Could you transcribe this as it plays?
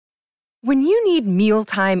When you need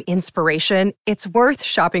mealtime inspiration, it's worth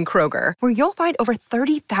shopping Kroger, where you'll find over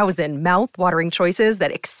 30,000 mouth-watering choices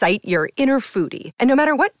that excite your inner foodie. And no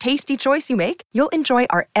matter what tasty choice you make, you'll enjoy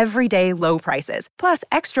our everyday low prices, plus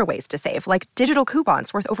extra ways to save, like digital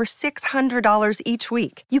coupons worth over $600 each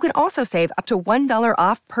week. You can also save up to $1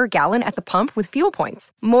 off per gallon at the pump with fuel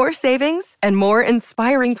points. More savings and more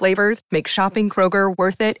inspiring flavors make shopping Kroger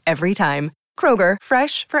worth it every time. Kroger,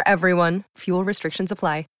 fresh for everyone. Fuel restrictions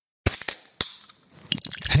apply.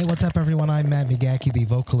 Hey, what's up, everyone? I'm Matt McGachy, the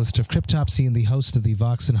vocalist of Cryptopsy and the host of the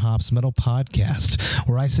Vox and Hops Metal Podcast,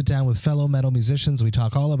 where I sit down with fellow metal musicians. We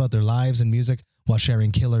talk all about their lives and music while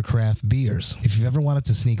sharing killer craft beers. If you've ever wanted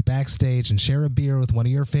to sneak backstage and share a beer with one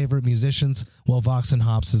of your favorite musicians, well, Vox and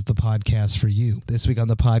Hops is the podcast for you. This week on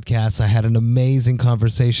the podcast, I had an amazing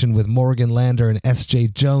conversation with Morgan Lander and S.J.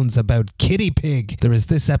 Jones about Kitty Pig. There is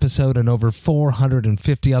this episode and over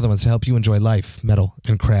 450 other ones to help you enjoy life, metal,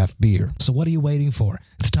 and craft beer. So what are you waiting for?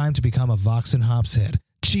 It's time to become a Vox and Hops head.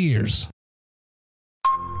 Cheers!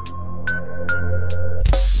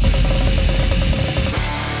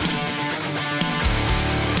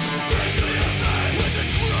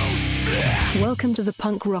 Welcome to the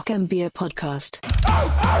Punk Rock and Beer Podcast.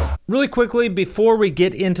 Really quickly, before we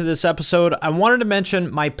get into this episode, I wanted to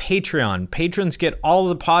mention my Patreon. Patrons get all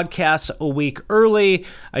of the podcasts a week early.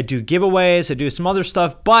 I do giveaways, I do some other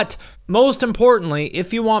stuff, but most importantly,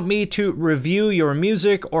 if you want me to review your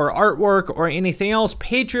music or artwork or anything else,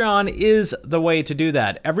 Patreon is the way to do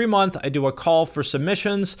that. Every month, I do a call for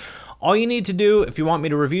submissions. All you need to do if you want me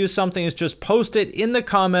to review something is just post it in the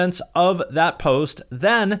comments of that post.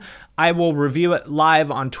 Then I will review it live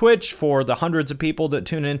on Twitch for the hundreds of people that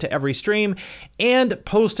tune into every stream and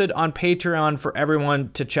post it on Patreon for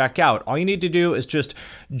everyone to check out. All you need to do is just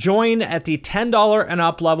join at the $10 and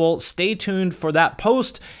up level. Stay tuned for that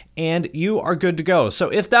post and you are good to go. So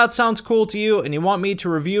if that sounds cool to you and you want me to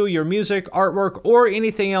review your music, artwork, or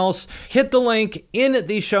anything else, hit the link in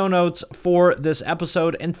the show notes for this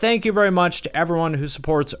episode. And thank you very much to everyone who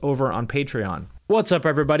supports over on Patreon. What's up,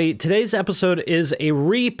 everybody? Today's episode is a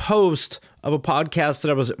repost of a podcast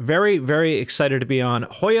that I was very, very excited to be on.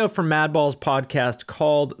 Hoya from Madball's podcast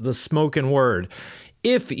called The Smokin' Word.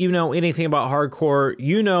 If you know anything about hardcore,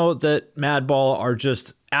 you know that Madball are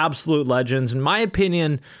just absolute legends. In my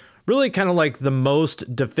opinion, really kind of like the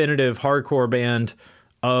most definitive hardcore band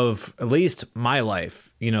of at least my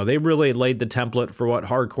life. You know, they really laid the template for what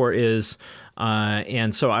hardcore is.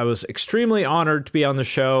 And so I was extremely honored to be on the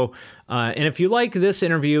show. And if you like this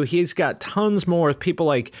interview, he's got tons more with people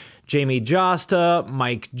like Jamie Josta,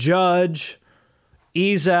 Mike Judge,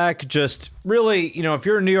 Ezek. Just really, you know, if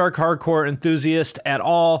you're a New York hardcore enthusiast at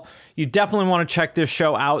all, you definitely want to check this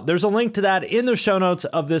show out. There's a link to that in the show notes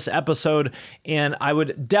of this episode, and I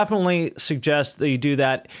would definitely suggest that you do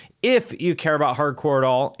that if you care about hardcore at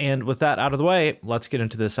all. And with that out of the way, let's get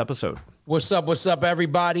into this episode. What's up,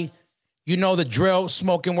 everybody? You know the drill.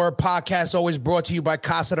 Smoking Word Podcast, always brought to you by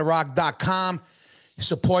CasaDeRock.com.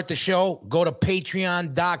 Support the show. Go to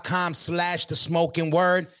patreon.com/The Smoking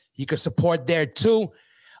Word. You can support there too.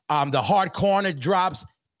 The Hard Corner drops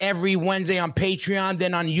every Wednesday on Patreon,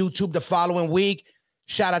 then on YouTube the following week.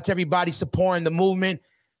 Shout out to everybody supporting the movement.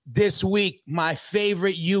 This week, my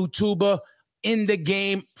favorite YouTuber in the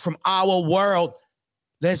game from our world.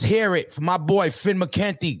 Let's hear it from my boy, Finn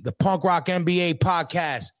McKenty, the Punk Rock NBA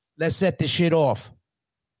Podcast. Let's set this shit off.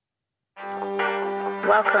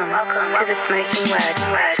 Welcome to the Smoking Word.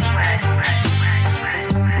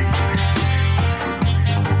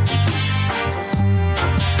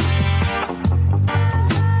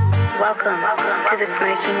 Welcome to the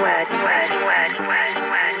Smoking Word.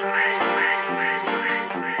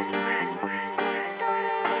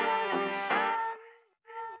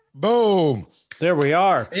 Boom. There we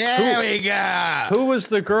are. There we go. Who was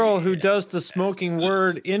the girl who does the Smoking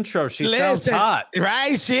Word intro? She sounds hot.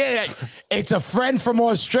 Right? It's a friend from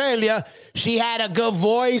Australia. She had a good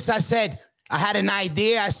voice. I had an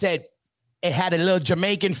idea. I said, it had a little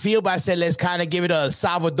Jamaican feel, but I said, let's kind of give it a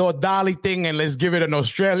Salvador Dali thing and let's give it an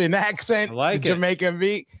Australian accent. I like it. Jamaican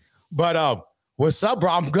beat. But what's up,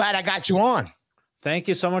 bro? I'm glad I got you on. Thank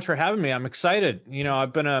you so much for having me. I'm excited. You know,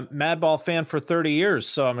 I've been a Madball fan for 30 years,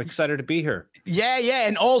 so I'm excited to be here. Yeah.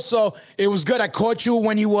 And also, it was good. I caught you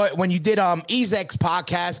when you did Ezek's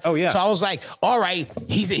podcast. Oh, yeah. So I was like, all right,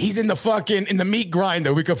 he's in the meat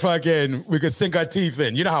grinder. We could sink our teeth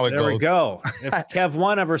in. You know how it goes. There we go. If Kev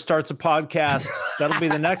One ever starts a podcast, that'll be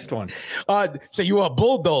the next one. So you are a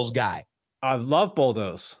Bulldoze guy. I love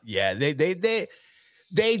Bulldoze. Yeah, they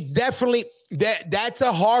definitely that's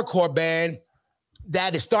a hardcore band.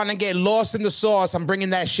 that is starting to get lost in the sauce. I'm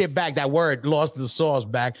bringing that shit back. That word, lost in the sauce,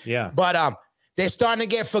 back. Yeah. But they're starting to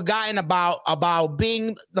get forgotten about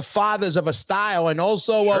being the fathers of a style, and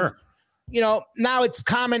also of, now it's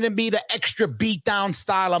common to be the extra beat down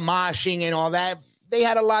style of moshing and all that. They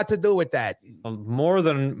had a lot to do with that. More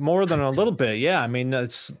than a little bit. Yeah. I mean,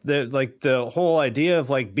 that's the whole idea of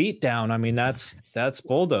like beat down. I mean, that's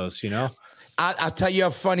Bulldoze, I'll tell you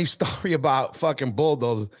a funny story about fucking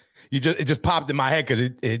Bulldoze. It just popped in my head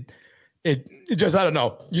because it just, I don't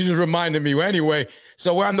know. You just reminded me. Anyway,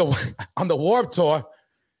 so we're on the Warped Tour,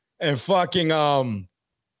 and fucking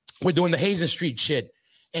we're doing the Hazen Street shit.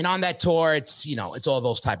 And on that tour, it's it's all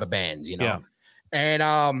those type of bands, Yeah.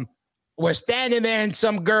 And we're standing there, and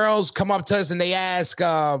some girls come up to us and they ask,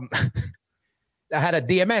 I had a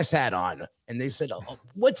DMS hat on, and they said, "Oh,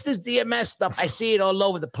 what's this DMS stuff? I see it all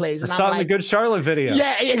over the place." And I saw in the Good Charlotte video.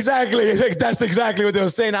 Yeah, exactly. That's exactly what they were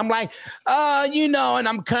saying. I'm like, and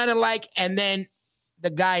I'm kind of like, and then the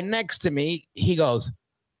guy next to me, he goes,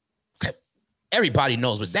 "Everybody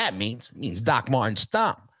knows what that means. It means Doc Martin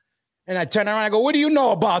Stomp." And I turn around and I go, "What do you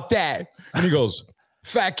know about that?" And he goes,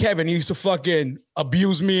 "Fat Kevin, he used to fucking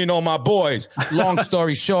abuse me and all my boys." Long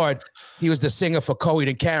story short, he was the singer for Coheed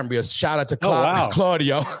and Cambria. Shout out to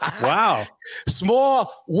Claudio. Wow.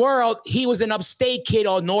 Small world. He was an upstate kid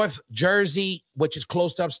on North Jersey, which is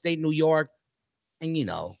close to upstate New York. And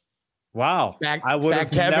wow. I would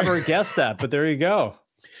have never guessed that, but there you go.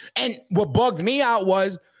 And what bugged me out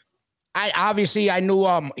was, I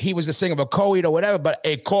knew he was the singer for Coheed or whatever, but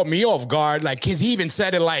it caught me off guard. Like, cause he even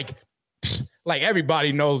said it like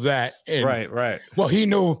everybody knows that. And, right. Well, he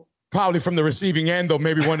knew probably from the receiving end, or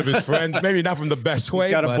maybe one of his friends, maybe not from the best way.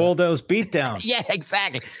 He's got a Bulldoze beat down. Yeah,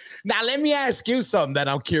 exactly. Now, let me ask you something that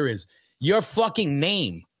I'm curious. Your fucking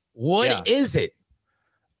name, what is it?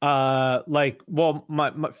 My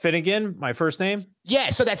Finnegan, my first name. Yeah,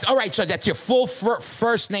 so that's all right. So that's your full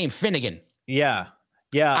first name, Finnegan. Yeah.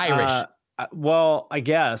 Irish. Well, I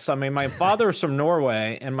guess. I mean, my father's from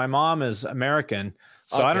Norway and my mom is American.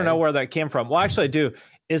 So I don't know where that came from. Well, actually, I do.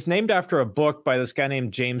 It's named after a book by this guy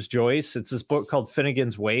named James Joyce. It's this book called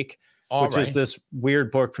Finnegan's Wake, which is this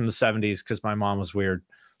weird book from the 70s because my mom was weird.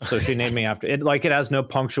 So she named me after it. Like, it has no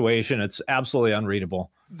punctuation. It's absolutely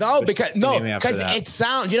unreadable. Because it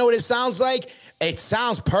sounds, what it sounds like? It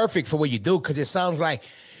sounds perfect for what you do, because it sounds like,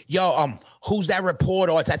 who's that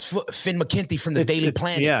reporter? That's Finn McKenty from the Daily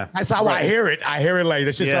Planet. Yeah. That's how I hear it. I hear it like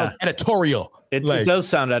this. Just sounds editorial. It does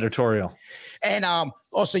sound editorial. And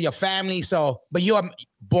also your family. So, but you are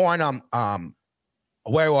born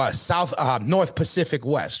where was North Pacific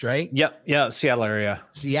West, right? Yep. Yeah, Seattle area.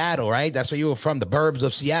 Seattle, right? That's where you were from, the burbs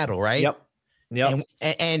of Seattle, right? Yep.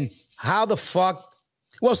 And how the fuck?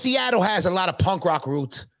 Well, Seattle has a lot of punk rock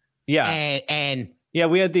roots. Yeah. And yeah,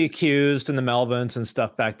 we had the Accused and the Melvins and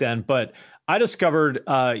stuff back then, but I discovered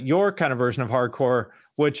your kind of version of hardcore,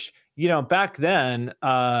 which, back then,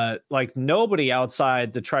 like nobody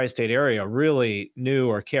outside the tri-state area really knew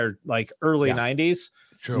or cared, like early 90s.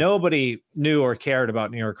 True. Nobody knew or cared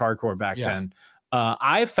about New York hardcore back then.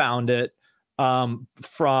 I found it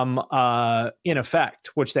from In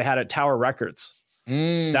Effect, which they had at Tower Records.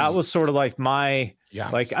 That was sort of like my... Yeah,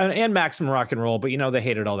 like and Maximum Rock and Roll, but they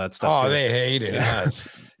hated all that stuff. Oh, they hated us.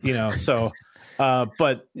 So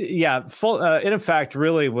but yeah, In Effect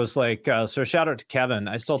really was like so shout out to Kevin.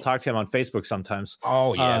 I still talk to him on Facebook sometimes.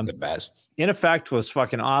 Oh yeah, the best. In Effect was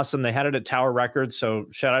fucking awesome. They had it at Tower Records, so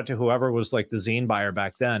shout out to whoever was like the zine buyer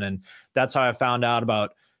back then. And that's how I found out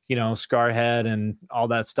about Scarhead and all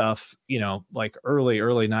that stuff, like early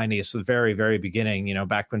 90s, the very, very beginning,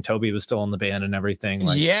 back when Toby was still in the band and everything.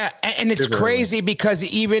 Like, yeah. And it's crazy because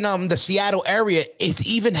even the Seattle area, it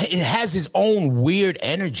has its own weird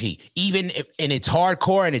energy, even in its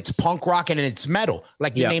hardcore and its punk rock and in its metal.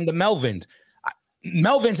 Like you named the Melvins.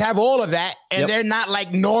 Melvins have all of that, and they're not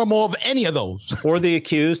like normal of any of those. Or the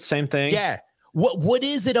Accused, same thing. Yeah. What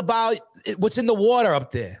is it about what's in the water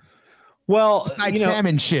up there? Well, it's like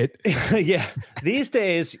salmon shit. Yeah. These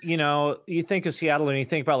days, you think of Seattle and you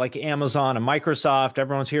think about like Amazon and Microsoft.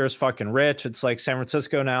 Everyone's here is fucking rich. It's like San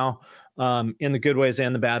Francisco now, in the good ways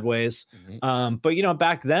and the bad ways. Mm-hmm. But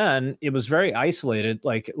back then it was very isolated,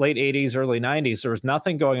 like late 80s, early 90s. There was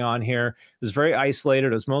nothing going on here. It was very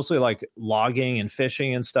isolated. It was mostly like logging and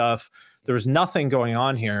fishing and stuff. There was nothing going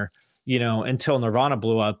on here, until Nirvana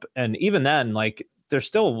blew up. And even then, like, there's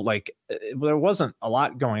still like, there wasn't a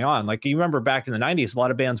lot going on. Like, you remember back in the 90s, a lot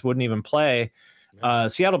of bands wouldn't even play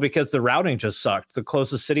Seattle because the routing just sucked. The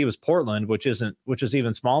closest city was Portland, which is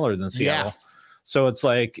even smaller than Seattle. Yeah. So it's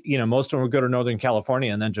like, most of them would go to Northern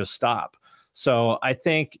California and then just stop. So I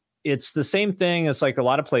think, it's the same thing as like a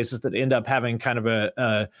lot of places that end up having kind of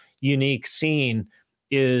a unique scene.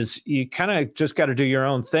 Is you kind of just got to do your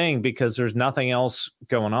own thing because there's nothing else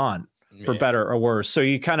going on, for better or worse. So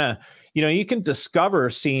you kind of, you can discover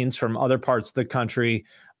scenes from other parts of the country,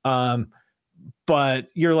 but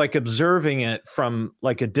you're like observing it from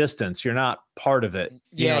like a distance. You're not part of it.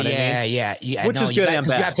 You know what I mean? Yeah. Which is good and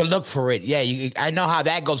bad. You have to look for it. Yeah, I know how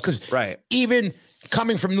that goes. Because even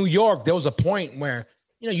coming from New York, there was a point where,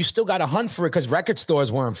 you still got to hunt for it because record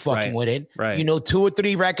stores weren't fucking with it. Right. 2 or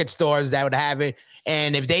 3 record stores that would have it.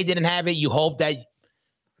 And if they didn't have it, you hope that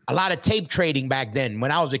a lot of tape trading back then.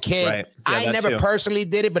 When I was a kid, I never personally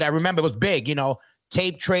did it, but I remember it was big,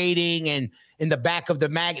 tape trading. And in the back of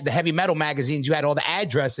the heavy metal magazines, you had all the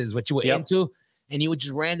addresses, what you were into. And you would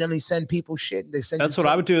just randomly send people shit. That's what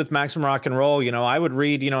I would do with Maximum Rock and Roll. I would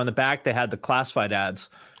read, in the back, they had the classified ads.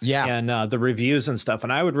 Yeah. And the reviews and stuff.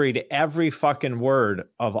 And I would read every fucking word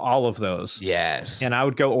of all of those. Yes. And I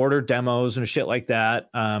would go order demos and shit like that.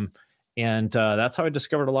 And that's how I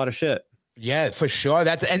discovered a lot of shit. Yeah, for sure.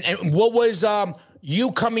 And what was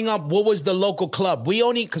you coming up? What was the local club?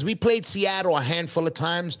 Because we played Seattle a handful of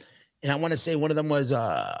times. And I want to say one of them was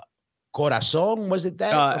Corazon, was it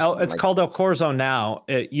that? It's called El Corazon now.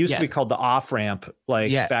 It used to be called the Off Ramp,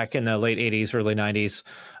 back in the late 80s, early 90s.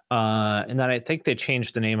 And then I think they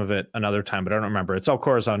changed the name of it another time, but I don't remember. It's El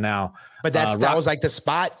Corazon now. But that was like the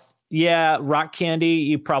spot? Yeah, Rock Candy,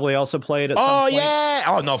 you probably also played at some point. Yeah.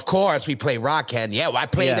 Oh, no, of course we played Rock Candy. Yeah, well, I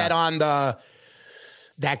played that on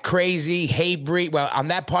that crazy Hatebreed. Well, on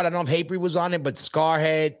that part, I don't know if Hatebreed was on it, but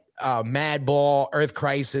Scarhead, Madball, Earth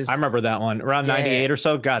Crisis. I remember that one around 98 or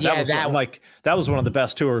so. God, that was one of the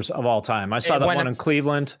best tours of all time. I saw that one in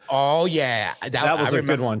Cleveland. Oh yeah. That was a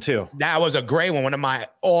good one too. That was a great one. One of my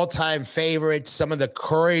all-time favorites. Some of the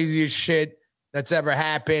craziest shit that's ever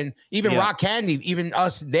happened. Even Rock Candy, even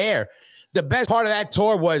us there. The best part of that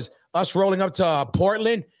tour was us rolling up to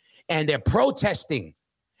Portland and they're protesting.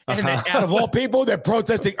 And then, out of all people, they're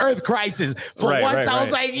protesting Earth Crisis. For once, I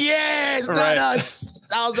was like, yes, not us.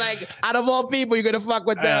 I was like, out of all people, you're going to fuck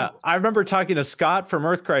with them. I remember talking to Scott from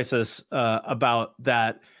Earth Crisis about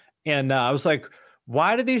that. And I was like,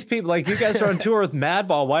 why do these people, like, you guys are on tour with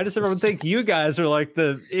Madball. Why does everyone think you guys are like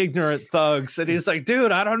the ignorant thugs? And he's like,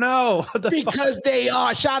 dude, I don't know. Because they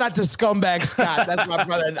are. Shout out to Scumbag Scott. That's my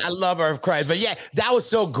brother. I love Earth Crisis. But yeah, that was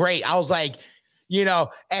so great. I was like,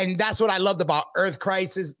 and that's what I loved about Earth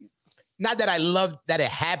Crisis. Not that I loved that it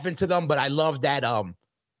happened to them, but I loved that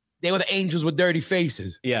they were the angels with dirty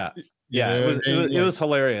faces. Yeah. It was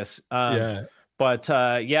hilarious. But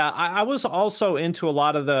I was also into a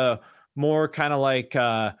lot of the more kind of like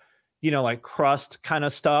like crust kind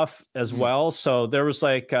of stuff as well. So there was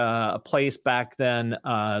like a place back then,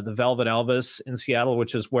 the Velvet Elvis in Seattle,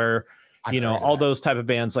 which is where all those type of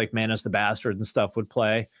bands like Man is the Bastard and stuff would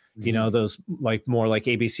play. Those like more like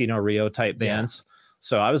ABC No Rio type bands.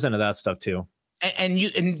 So I was into that stuff too.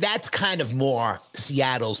 And that's kind of more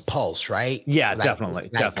Seattle's pulse, right? Yeah, definitely.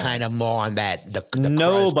 Kind of more on that. The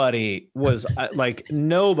nobody was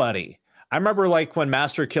nobody. I remember like when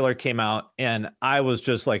Master Killer came out and I was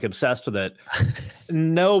just like obsessed with it.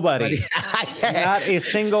 Nobody, not a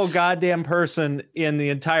single goddamn person in the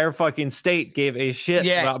entire fucking state gave a shit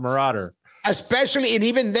about Marauder. Especially, and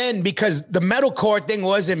even then, because the metalcore thing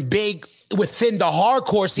wasn't big within the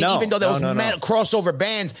hardcore scene, even though there was metal crossover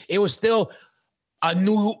bands, it was still a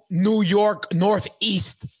New York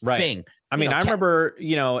Northeast thing. I mean, I remember,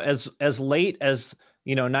 as late as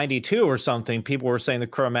 92 or something, people were saying the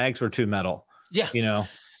Cro-Mags were too metal. Yeah.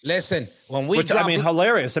 Listen, when we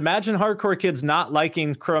hilarious. Imagine hardcore kids not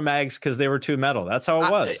liking Cro-Mags because they were too metal. That's how it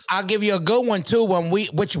was. I'll give you a good one too.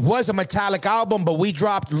 Which was a Metallic album, but we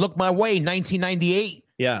dropped "Look My Way" 1998.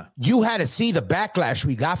 Yeah, you had to see the backlash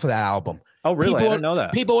we got for that album. Oh, really? I didn't know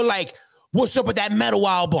that. People were like, "What's up with that metal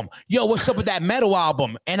album? Yo, what's up with that metal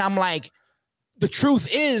album?" And I'm like, the truth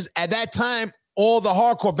is, at that time, all the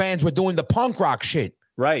hardcore bands were doing the punk rock shit.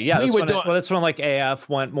 Right. Yeah. That's when like AF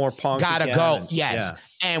went more punk. Gotta go. Yes.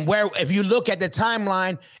 Yeah. And if you look at the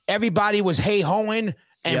timeline, everybody was hey-hoing,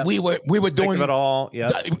 and we were doing it all.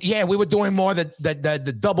 Yeah. We were doing more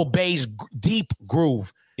the double bass deep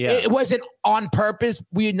groove. Yeah. It wasn't on purpose.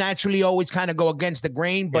 We naturally always kind of go against the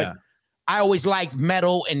grain, but I always liked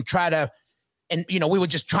metal and we were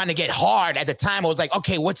just trying to get hard at the time. I was like,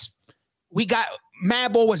 okay,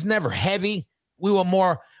 Madball was never heavy. We were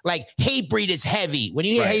more like Hatebreed is heavy. When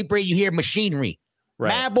you hear Hatebreed, you hear machinery.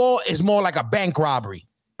 Right. Madball is more like a bank robbery.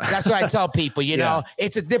 That's what I tell people,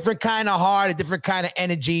 it's a different kind of heart, a different kind of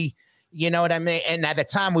energy. You know what I mean? And at the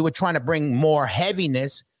time we were trying to bring more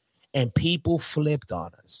heaviness and people flipped on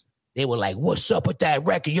us. they were like, "What's up with that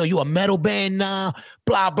record? Yo, you a metal band now?"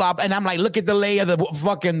 Blah blah. And I'm like, look at the lay of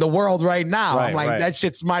the world right now. I'm like, that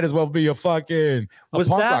shit's might as well be a fucking punk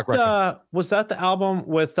rock record. Was that the album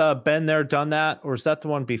with Been There, Done That, or is that the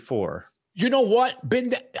one before? You know what? Been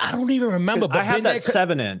there, I don't even remember. But I had that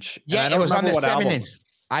 7-inch. Yeah, it was on the 7-inch.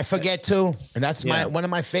 I forget too, and that's one of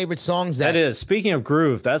my favorite songs. That is. Speaking of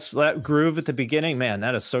groove, that groove at the beginning, man,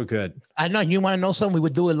 that is so good. I know. You want to know something? We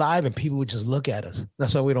would do it live, and people would just look at us.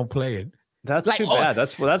 That's why we don't play it. That's like, too bad.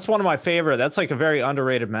 That's one of my favorite. That's like a very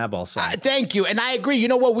underrated Madball song. Thank you, and I agree. You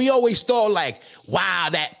know what? We always thought like, wow,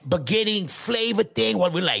 that beginning flavor thing.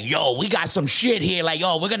 When we're like, yo, we got some shit here. Like,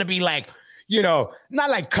 yo, we're gonna be like, you know, not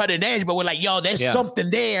like cutting edge, but we're like, yo, there's something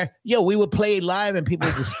there. Yo, we would play it live and people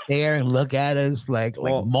would just stare and look at us like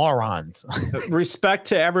morons. Respect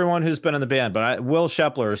to everyone who's been in the band, but Will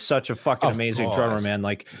Shepler is such a fucking amazing drummer, man.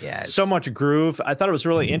 Like, so much groove. I thought it was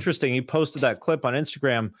really interesting. He posted that clip on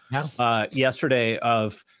Instagram yesterday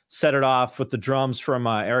of Set It Off with the drums from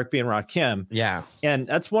Eric B. and Rakim. Yeah. And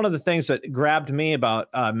that's one of the things that grabbed me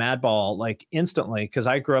about Madball, like instantly, because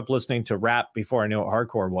I grew up listening to rap before I knew what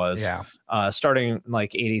hardcore was. Yeah. Starting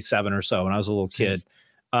like 87 or so when I was a little kid.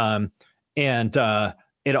 And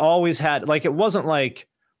it always had, like, it wasn't like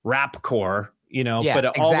rapcore, you know, but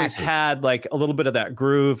it always had like a little bit of that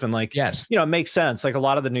groove and like, you know, it makes sense. Like a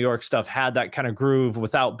lot of the New York stuff had that kind of groove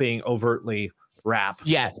without being overtly rap.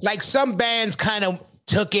 Yeah. Like some bands kind of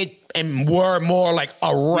took it and were more like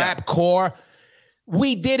a rap core.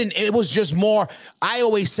 We didn't. It was just more. I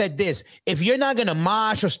always said this: if you're not gonna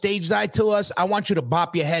mosh or stage dive to us, I want you to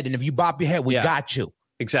bop your head. And if you bop your head, we got you.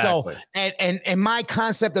 Exactly. So, and my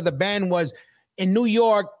concept of the band was in New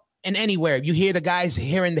York and anywhere, you hear the guys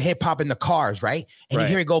hearing the hip hop in the cars, right? And you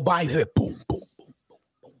hear it go by, you hear it boom, boom, boom, boom,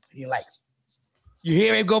 boom. And you're like, you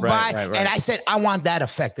hear it go by. Right. And I said, I want that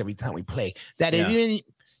effect every time we play. That if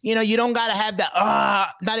you know, you don't gotta have that.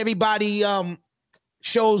 Not everybody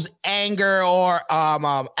shows anger or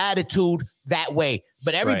attitude that way,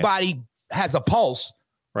 but everybody has a pulse,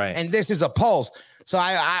 right? And this is a pulse. So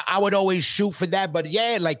I would always shoot for that. But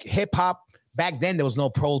yeah, like hip hop back then, there was no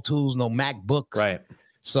Pro Tools, no MacBooks, right?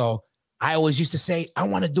 So I always used to say, I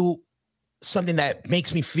want to do something that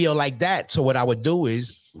makes me feel like that. So what I would do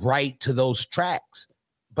is write to those tracks,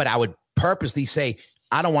 but I would purposely say,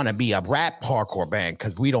 I don't want to be a rap hardcore band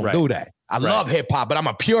because we don't do that. I love hip hop, but I'm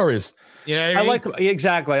a purist. You know what I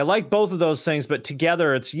mean? I like both of those things, but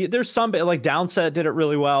together there's some like Downset did it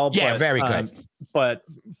really well. Yeah, very good. But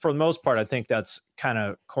for the most part, I think that's kind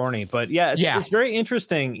of corny. But it's very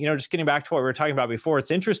interesting. You know, just getting back to what we were talking about before,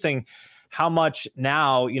 it's interesting how much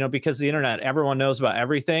now, you know, because of the internet, everyone knows about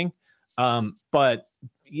everything. But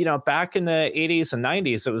you know, back in the 80s and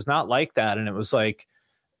 90s, it was not like that, and it was like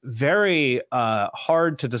very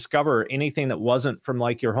hard to discover anything that wasn't from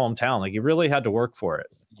like your hometown. Like you really had to work for it.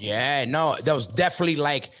 Yeah, no, that was definitely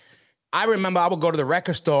like, I remember I would go to the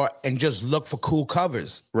record store and just look for cool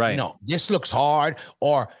covers. Right. You know, this looks hard.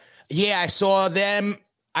 Or I saw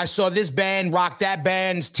this band rock that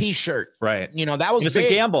band's t-shirt. Right. You know, that was it's big.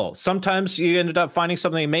 A gamble. Sometimes you ended up finding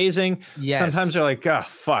something amazing. Yes. Sometimes you're like, oh,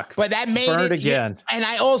 fuck. But that made it again. And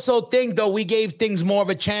I also think, though, we gave things more of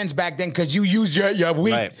a chance back then because you used your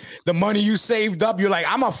week, the money you saved up. You're like,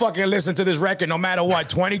 I'm going to fucking listen to this record no matter what,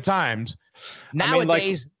 20 times.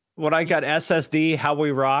 Nowadays... When I got SSD, How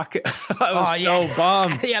We Rock, I was so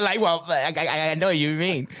bummed. Yeah, like, well, I know what you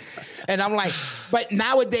mean. And I'm like, but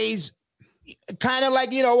nowadays, kind of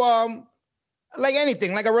like, you know, like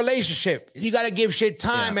anything, like a relationship, you got to give shit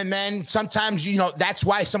time. And then sometimes, you know, that's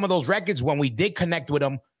why some of those records, when we did connect with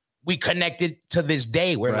them, we connected to this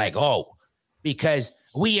day. We're like, because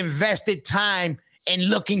we invested time in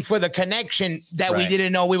looking for the connection that we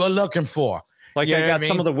didn't know we were looking for. Like I got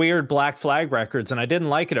some of the weird Black Flag records and I didn't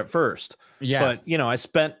like it at first. Yeah. But, you know, I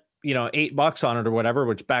spent, you know, $8 on it or whatever,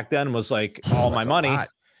 which back then was like all my money,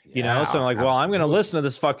 you know? So I'm like, well, I'm going to listen to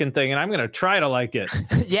this fucking thing and I'm going to try to like it.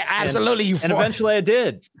 Yeah, absolutely. And eventually I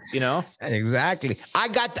did, you know? Exactly.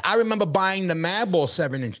 I remember buying the Madball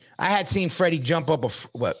 7-inch. I had seen Freddie jump up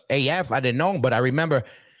AF. I didn't know him, but I remember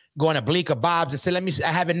going to Bleecker Bob's and said,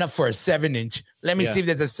 I have enough for a 7-inch. Let me see if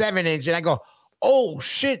there's a 7-inch. And I go, oh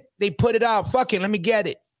shit, they put it out. Fuck it, let me get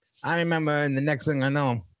it. I remember, and the next thing I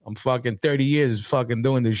know, I'm fucking 30 years fucking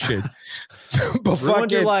doing this shit. But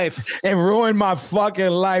ruined your life. It ruined my fucking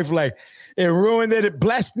life. Like it ruined it. It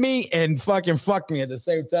blessed me and fucking fucked me at the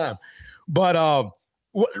same time. But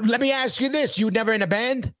let me ask you this: you never in a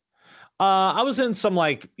band? I was in some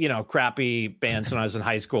like, you know, crappy bands when I was in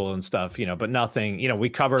high school and stuff, you know, but nothing, you know, we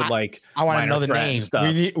covered like I want to know the name.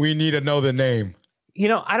 Stuff. We need to know the name.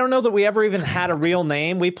 I don't know that we ever even had a real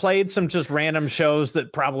name. We played some just random shows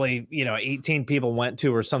that probably, 18 people went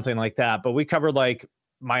to or something like that. But we covered like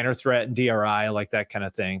Minor Threat and DRI, like that kind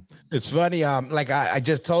of thing. It's funny. Like I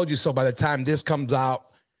just told you, so by the time this comes out,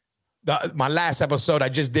 my last episode, I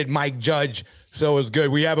just did Mike Judge. So it's good.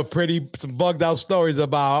 We have some bugged out stories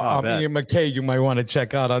about me and McKay. You might want to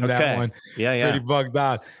check out on that one. Yeah. Pretty bugged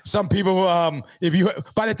out. Some people,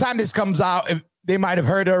 by the time this comes out, they might have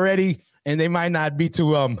heard already. And they might not be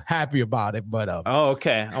too happy about it, but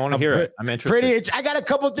okay. I want to hear it. I'm interested. I got a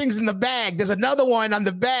couple things in the bag. There's another one on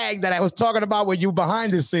the bag that I was talking about with you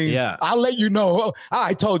behind the scene. Yeah, I'll let you know.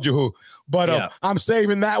 I told you who, but I'm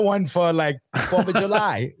saving that one for like 4th of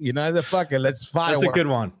July. Let's fire. That's a good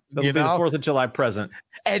one. That'll be the 4th of July present.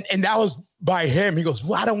 And that was by him. He goes,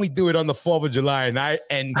 "Why don't we do it on the 4th of July?"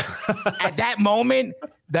 And at that moment,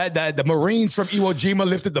 the Marines from Iwo Jima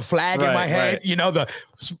lifted the flag in my head. Right.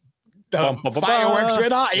 The fireworks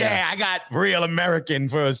went on. Yeah, I got real American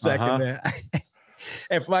for a second there.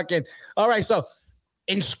 And all right. So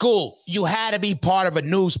in school, you had to be part of a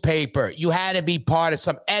newspaper. You had to be part of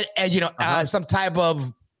some type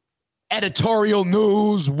of editorial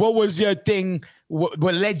news. What was your thing?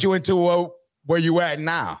 What led you into where you at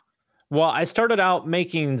now? Well, I started out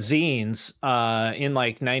making zines in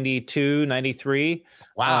like 92, 93.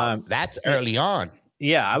 Wow, that's early on.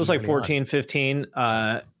 Yeah, I was like 14, 15.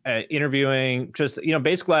 Interviewing just,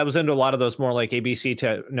 basically I was into a lot of those more like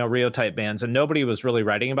ABC Rio type bands, and nobody was really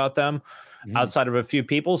writing about them outside of a few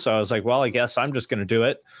people. So I was like, well, I guess I'm just going to do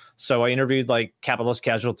it. So I interviewed like Capitalist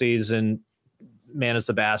Casualties and Man is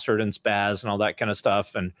the Bastard and Spaz and all that kind of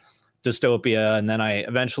stuff and Dystopia. And then I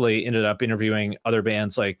eventually ended up interviewing other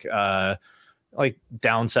bands like Downset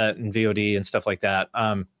and VOD and stuff like that.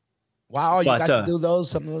 Wow, you got to do those?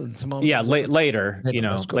 Some later,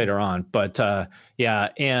 later on. But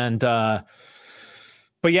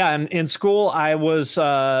in school, I was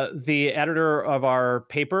the editor of our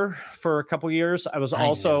paper for a couple years. I was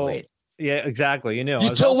yeah, exactly.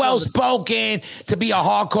 You're too well spoken to be a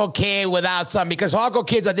hardcore kid without something, because hardcore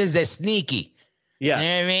kids they're sneaky. Yeah, you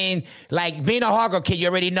know what I mean, like being a hardcore kid, you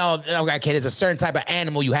already know. Okay, there's a certain type of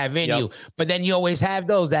animal you have in you, but then you always have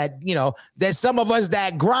those that There's some of us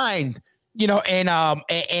that grind, in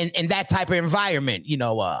that type of environment,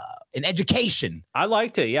 in education. I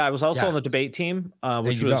liked it. Yeah, I was also on the debate team,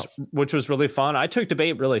 which was really fun. I took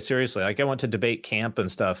debate really seriously. Like I went to debate camp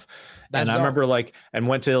and stuff, I remember and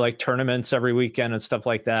went to like tournaments every weekend and stuff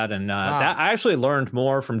like that. And that I actually learned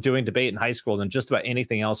more from doing debate in high school than just about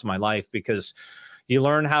anything else in my life, because you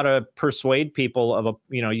learn how to persuade people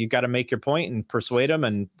you got to make your point and persuade them,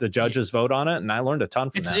 and the judges vote on it. And I learned a ton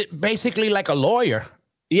from that. It's basically like a lawyer.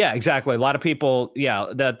 Yeah, exactly. A lot of people,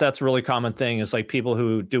 that's a really common thing, is like people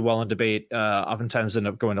who do well in debate oftentimes end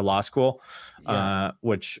up going to law school,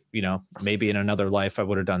 which, maybe in another life I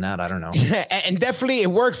would have done that. I don't know. And definitely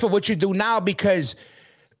it works for what you do now, because,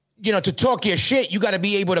 to talk your shit, you got to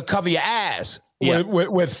be able to cover your ass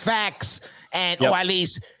with facts or at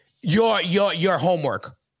least your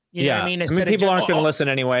homework. You know what I mean? People aren't going to listen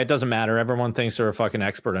anyway. It doesn't matter. Everyone thinks they're a fucking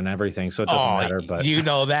expert on everything, so it doesn't matter. But you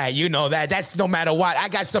know that. That's no matter what. I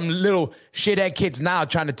got some little shithead kids now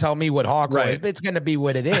trying to tell me what hardcore is. But it's going to be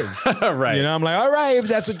what it is. Right. I'm like, all right, if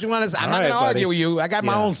that's what you want to say. I'm not going to argue with you. I got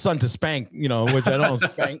my own son to spank, which I don't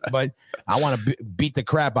spank, but I want to beat the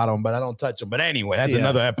crap out of him, but I don't touch him. But anyway, that's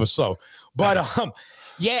another episode. But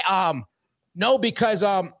no, because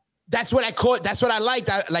that's what I caught. That's what I liked.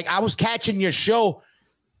 I was catching your show.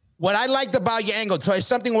 What I liked about your angle, so it's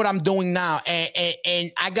something what I'm doing now,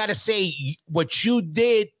 and I gotta say, what you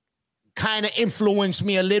did kind of influenced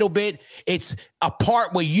me a little bit. It's a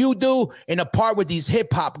part what you do and a part what these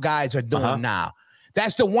hip hop guys are doing now.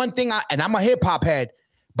 That's the one thing and I'm a hip hop head,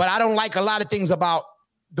 but I don't like a lot of things about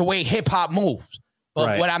the way hip hop moves.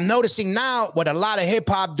 But what I'm noticing now, what a lot of hip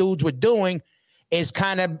hop dudes were doing is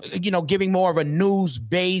kind of, giving more of a news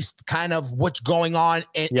based kind of what's going on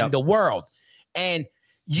in the world. And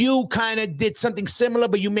you kind of did something similar,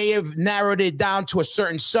 but you may have narrowed it down to a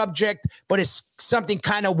certain subject, but it's something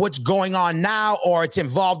kind of what's going on now, or it's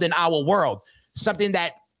involved in our world. Something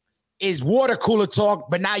that is water cooler talk,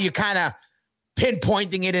 but now you're kind of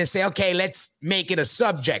pinpointing it and say, okay, let's make it a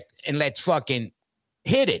subject and let's fucking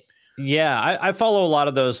hit it. Yeah, I follow a lot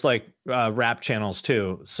of those like rap channels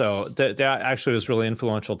too. So that actually was really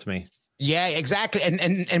influential to me. Yeah, exactly.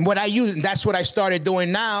 And what I use, and that's what I started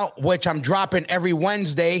doing now, which I'm dropping every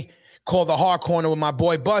Wednesday, called The Hard Corner with my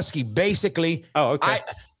boy Busky. Basically,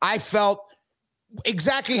 I felt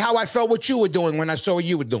exactly how I felt what you were doing when I saw what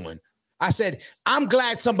you were doing. I said, I'm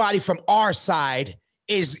glad somebody from our side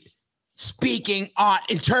is speaking on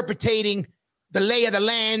interpreting the lay of the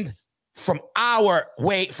land from our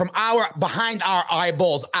way, from our behind our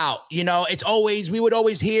eyeballs out. You know, it's always, we would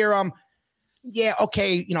always hear yeah,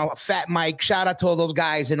 okay, you know, Fat Mike, shout out to all those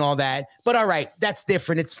guys and all that. But all right, that's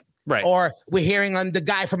different. It's right. Or we're hearing on the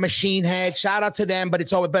guy from Machine Head, shout out to them, but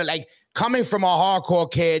it's always, but like coming from a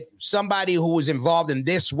hardcore kid, somebody who was involved in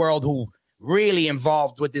this world, who really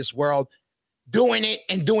involved with this world, doing it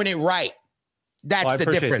and doing it right. That's the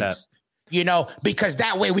difference. You know, because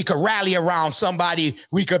that way we could rally around somebody.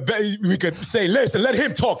 We could say, listen, let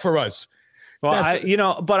him talk for us.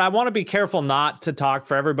 Well, but I want to be careful not to talk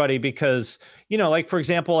for everybody because, you know, like, for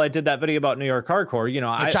example, I did that video about New York hardcore, you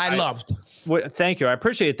know, which I loved. Thank you. I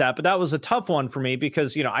appreciate that. But that was a tough one for me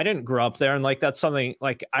because, you know, I didn't grow up there. And like, that's something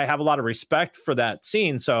like I have a lot of respect for that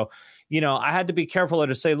scene. So, you know, I had to be careful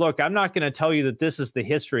to say, look, I'm not going to tell you that this is the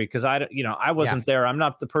history because I wasn't there. I'm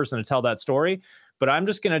not the person to tell that story, but I'm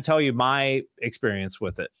just going to tell you my experience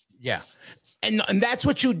with it. Yeah. And that's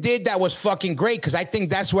what you did. That was fucking great. Cause I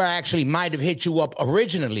think that's where I actually might have hit you up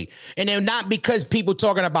originally. And then not because people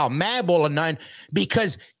talking about Madball or none,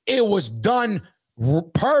 because it was done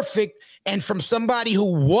perfect. And from somebody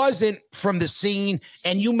who wasn't from the scene,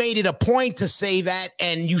 and you made it a point to say that,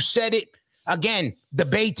 and you said it again, the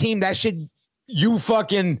Bay team, that should, you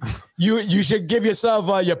should give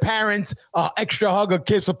yourself, your parents, extra hug or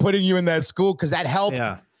kiss for putting you in that school. Cause that helped.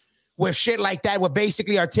 Yeah. With shit like that, we're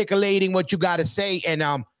basically articulating what you got to say.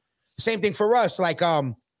 And same thing for us, like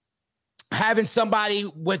having somebody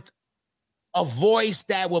with a voice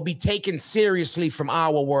that will be taken seriously from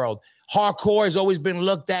our world. Hardcore has always been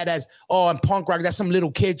looked at as, oh, and punk rock, that's some little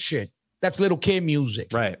kid shit. That's little kid music.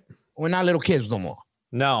 Right. We're not little kids no more.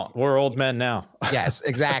 No, we're old men now. Yes,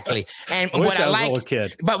 exactly. And what I like, a little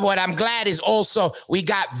kid. But what I'm glad is also we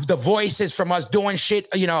got the voices from us doing shit,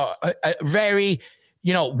 you know, very...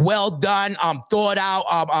 you know, well done, thought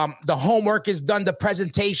out. The homework is done. The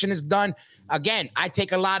presentation is done. Again, I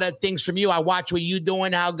take a lot of things from you. I watch what you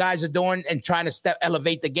doing, how guys are doing, and trying to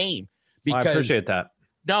elevate the game. Because, I appreciate that.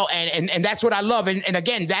 No, and that's what I love. And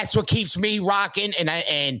again, that's what keeps me rocking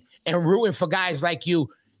and rooting for guys like you.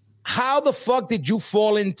 How the fuck did you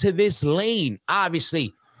fall into this lane?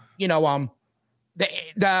 Obviously, you know,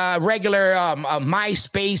 the regular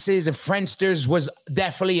MySpaces and Friendsters was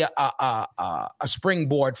definitely a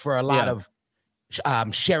springboard for a lot of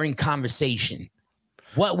sharing conversation.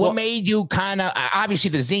 What made you kind of, obviously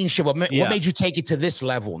the zine shit, what made you take it to this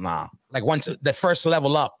level now? Like once the first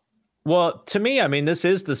level up? Well, to me, I mean, this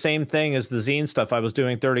is the same thing as the zine stuff I was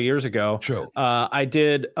doing 30 years ago. True. I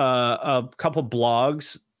did a couple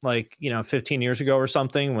blogs like, 15 years ago or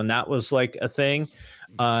something when that was like a thing.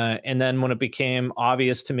 And then when it became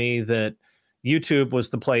obvious to me that YouTube was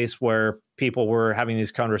the place where people were having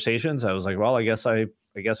these conversations, I was like, well, I guess I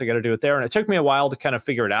got to do it there. And it took me a while to kind of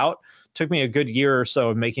figure it out. It took me a good year or so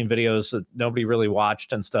of making videos that nobody really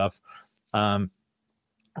watched and stuff,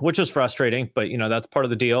 which is frustrating. But, that's part of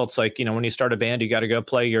the deal. It's like, when you start a band, you got to go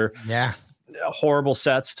play your horrible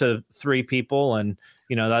sets to 3 people. And,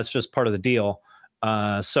 that's just part of the deal.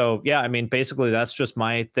 So yeah, I mean, basically that's just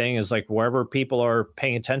my thing is like wherever people are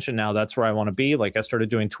paying attention now, that's where I want to be. Like I started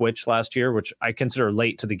doing Twitch last year, which I consider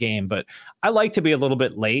late to the game, but I like to be a little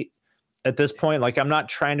bit late at this point. Like I'm not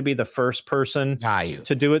trying to be the first person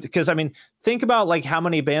to do it. Because I mean, think about like how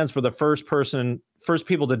many bands were the first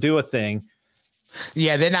people to do a thing.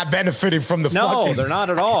 Yeah, they're not benefiting from the No, they're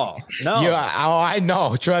not at all. No. I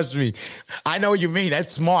know. Trust me. I know what you mean.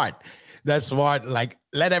 That's smart. Like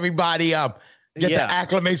let everybody get the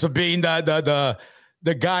acclimates of being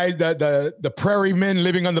the guy, the prairie men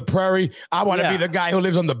living on the prairie. I want to be the guy who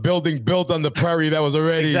lives on the building built on the prairie that was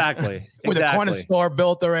already with a corner store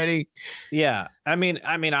built already. Yeah. I mean,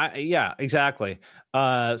 exactly.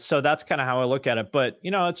 So that's kind of how I look at it. But,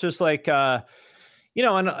 it's just like, and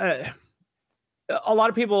a lot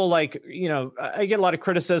of people like, I get a lot of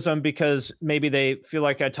criticism because maybe they feel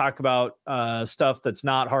like I talk about stuff that's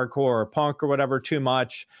not hardcore or punk or whatever too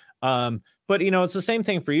much. But, it's the same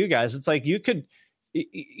thing for you guys. It's like you could,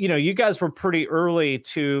 you guys were pretty early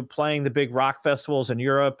to playing the big rock festivals in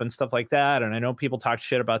Europe and stuff like that. And I know people talk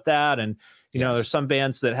shit about that. And, there's some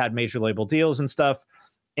bands that had major label deals and stuff.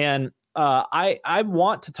 And I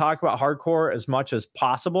want to talk about hardcore as much as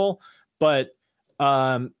possible. But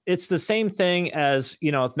it's the same thing as,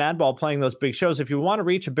 with Madball playing those big shows. If you want to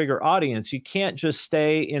reach a bigger audience, you can't just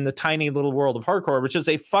stay in the tiny little world of hardcore, which is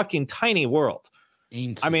a fucking tiny world.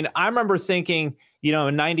 I mean, I remember thinking,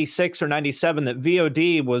 in 96 or 97 that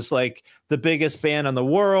VOD was like the biggest band in the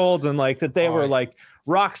world and like that they were like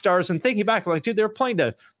rock stars, and thinking back, like, dude, they were playing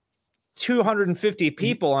to 250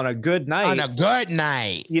 people on a good night. On a good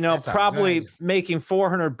night. Probably making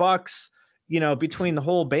 $400, between the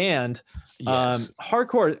whole band, Yes.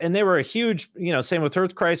 hardcore, and they were a huge, same with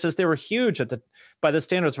Earth Crisis. They were huge by the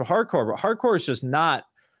standards for hardcore, but hardcore is just not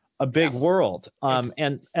a big world.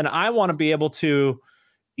 And I want to be able to,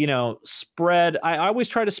 spread. I always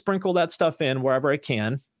try to sprinkle that stuff in wherever I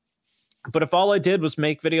can. But if all I did was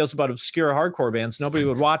make videos about obscure hardcore bands, nobody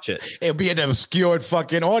would watch it. It'd be an obscured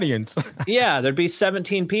fucking audience. Yeah, there'd be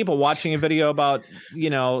 17 people watching a video about,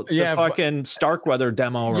 the fucking Starkweather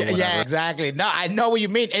demo or whatever. Yeah, exactly. No, I know what you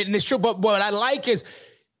mean. And it's true. But what I like is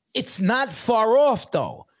it's not far off,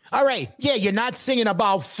 though. All right. Yeah, you're not singing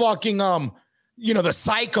about fucking, the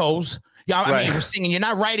psychos. Yeah, I mean, you're singing. You're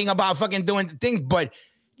not writing about fucking doing things, but,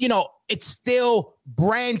 it's still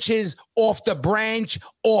branches off the branch.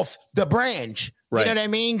 Right. You know what I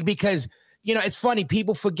mean? Because, it's funny.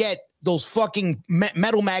 People forget those fucking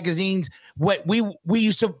metal magazines. What we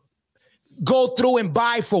used to go through and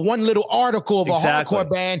buy for one little article of a hardcore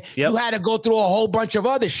band. Yep. You had to go through a whole bunch of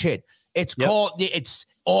other shit. It's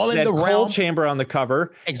all in the realm. Cold Chamber on the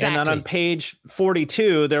cover. Exactly. And then on page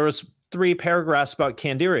 42, there was 3 paragraphs about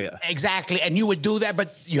Candiria. Exactly. And you would do that,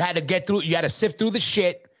 but you had to sift through the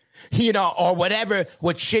shit. Or whatever,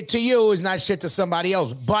 what shit to you is not shit to somebody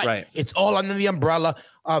else. But It's all under the umbrella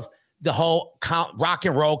of the whole rock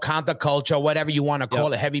and roll, counterculture, whatever you want to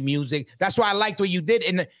call it, heavy music. That's why I liked what you did.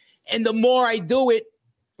 And the more I do it,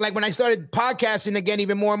 like when I started podcasting again,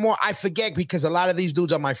 even more and more, I forget because a lot of these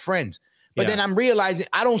dudes are my friends. But then I'm realizing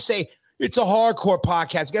I don't say it's a hardcore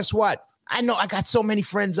podcast. Guess what? I know I got so many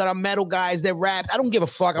friends that are metal guys that rap. I don't give a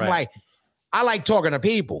fuck. I'm like, I like talking to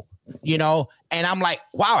people. And I'm like,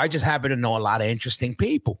 wow, I just happen to know a lot of interesting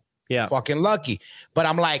people. Yeah. Fucking lucky. But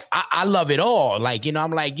I'm like, I love it all. Like,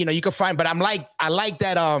 I'm like, you can find, but I like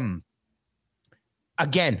that.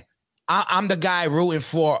 Again, I'm the guy rooting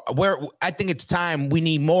for where I think it's time we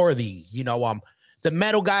need more of these. The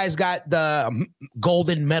metal guys got the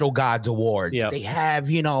Golden Metal Gods Awards. Yep. They have,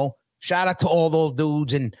 shout out to all those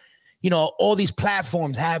dudes. And, all these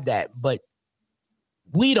platforms have that, but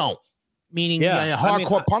we don't. Meaning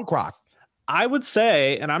hardcore punk rock. I would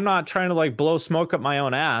say, and I'm not trying to blow smoke up my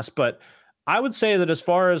own ass, but I would say that as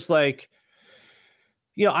far as I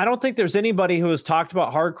don't think there's anybody who has talked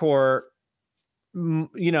about hardcore,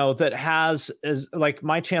 that has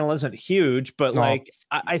my channel isn't huge, but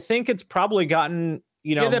I think it's probably gotten,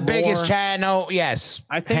 you're the biggest channel. Yes.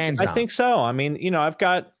 I think so. I mean, I've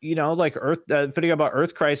got, video about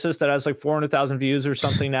Earth Crisis that has 400,000 views or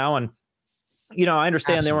something now. And, I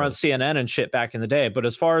understand they were on CNN and shit back in the day, but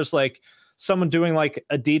as far as someone doing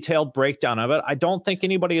a detailed breakdown of it, I don't think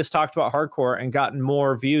anybody has talked about hardcore and gotten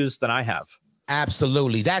more views than I have.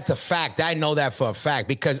 Absolutely. That's a fact. I know that for a fact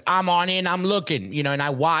because I'm on it and I'm looking, and I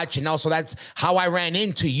watch. And also that's how I ran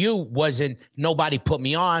into you. Nobody put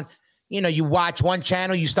me on. You watch one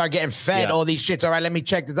channel, you start getting fed all these shits. All right, let me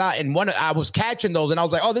check this out. And I was catching those and I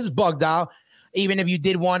was like, oh, this is bugged out. Even if you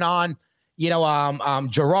did one on,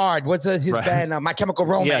 Gerard, what's his band? My Chemical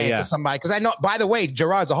Romance or somebody. Because I know, by the way,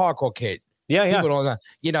 Gerard's a hardcore kid. Yeah. People don't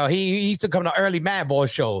know. He used to come to early Madball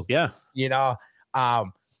shows. Yeah.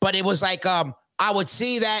 But it was I would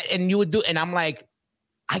see that and you would do, and I'm like,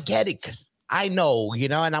 I get it because I know,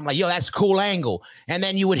 and I'm like, yo, that's a cool angle. And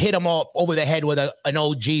then you would hit them all over the head with an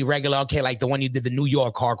OG regular, okay, like the one you did the New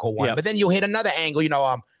York hardcore one. Yep. But then you hit another angle,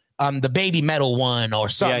 the baby metal one or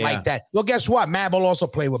something like that. Well, guess what? Madball also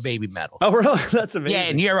played with baby metal. Oh, really? That's amazing. Yeah,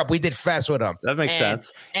 in Europe, we did fest with them. That makes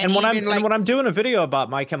sense. And when I'm doing a video about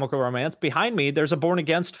My Chemical Romance, behind me, there's a Born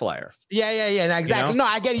Against flyer. Yeah. Exactly. No,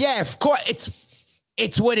 I get. Yeah, of course.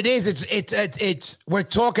 It's what it is. It's we're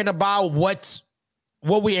talking about what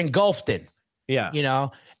we engulfed in. Yeah.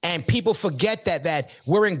 And people forget that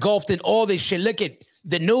we're engulfed in all this shit. Look at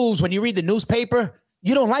the news. When you read the newspaper,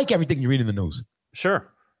 you don't like everything you read in the news. Sure.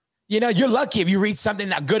 You're lucky if you read something,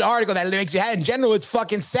 a good article that makes you happy. In general, it's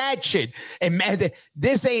fucking sad shit. And man,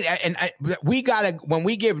 this ain't, we gotta, when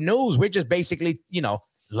we give news, we're just basically,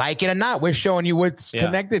 like it or not, we're showing you what's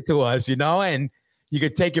connected to us, and you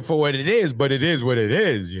could take it for what it is, but it is what it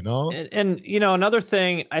is, And another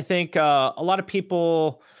thing, I think a lot of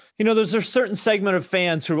people, there's a certain segment of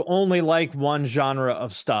fans who only like one genre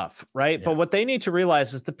of stuff, right? Yeah. But what they need to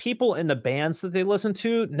realize is the people in the bands that they listen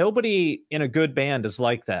to, nobody in a good band is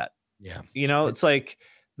like that. Yeah. It's like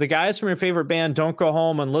the guys from your favorite band don't go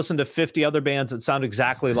home and listen to 50 other bands that sound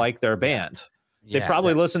exactly like their band. They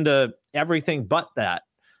probably listen to everything but that.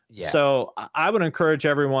 Yeah. So I would encourage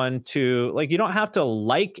everyone to you don't have to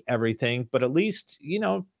like everything, but at least,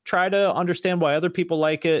 try to understand why other people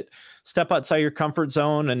like it, step outside your comfort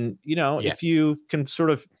zone. And, if you can sort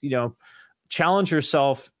of, challenge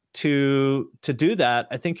yourself to do that,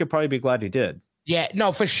 I think you'll probably be glad you did. Yeah,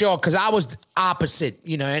 no, for sure. Because I was opposite,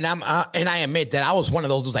 and I admit that I was one of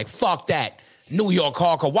those who's like, fuck that New York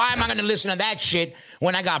hardcore. Why am I going to listen to that shit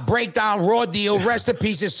when I got Breakdown, Raw Deal, Rest in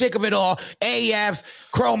Pieces, Sick of It All, AF,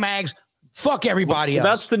 Cro-Mags? Fuck everybody else.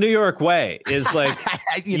 That's the New York way. Is like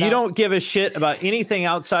you don't give a shit about anything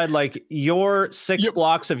outside like your 6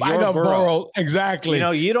 blocks of your borough. Exactly.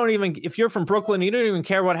 You don't even, if you're from Brooklyn, you don't even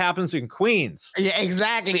care what happens in Queens. Yeah,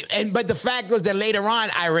 exactly. But the fact was that later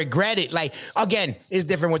on, I regret it. Like, again, it's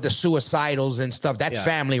different with the suicidals and stuff. That's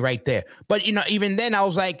family right there. But, even then I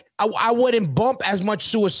was like, I wouldn't bump as much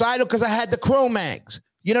suicidal because I had the Cro-Mags.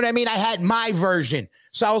 You know what I mean? I had my version.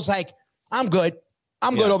 So I was like, I'm good.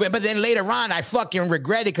 I'm good over it. But then later on, I fucking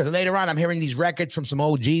regret it because later on, I'm hearing these records from some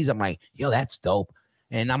OGs. I'm like, yo, that's dope.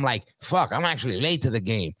 And I'm like, fuck, I'm actually late to the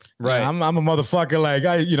game. Right. I'm a motherfucker.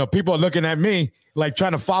 Like, people are looking at me, like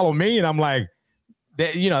trying to follow me. And I'm like,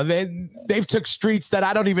 they've took streets that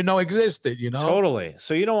I don't even know existed, Totally.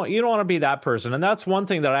 So you don't want to be that person. And that's one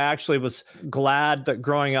thing that I actually was glad that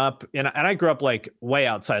growing up, and I grew up like way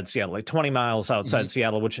outside Seattle, like 20 miles outside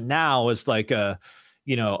Seattle, which now is like a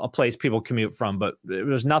place people commute from, but there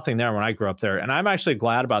was nothing there when I grew up there. And I'm actually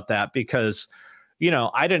glad about that because,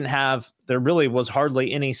 there really was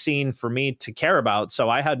hardly any scene for me to care about. So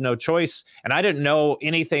I had no choice and I didn't know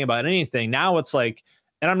anything about anything. Now it's like,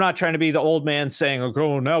 and I'm not trying to be the old man saying,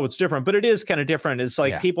 oh, no, it's different, but it is kind of different. It's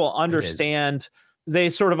like people understand, they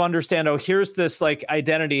sort of understand, oh, here's this like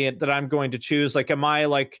identity that I'm going to choose. Like, am I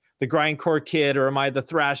like the grindcore kid or am I the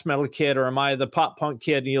thrash metal kid or am I the pop punk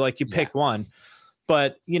kid? And you pick one.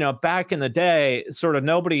 But, back in the day, sort of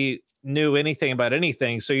nobody knew anything about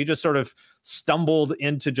anything. So you just sort of stumbled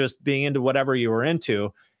into just being into whatever you were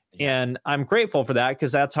into. And I'm grateful for that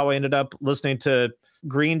because that's how I ended up listening to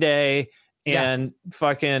Green Day and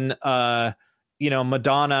fucking,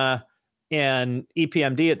 Madonna and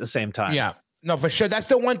EPMD at the same time. Yeah, no, for sure. That's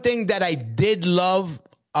the one thing that I did love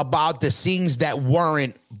about the scenes that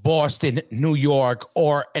weren't Boston, New York,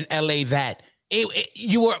 or in LA that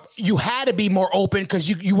you had to be more open because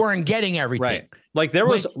you weren't getting everything. Right. Like there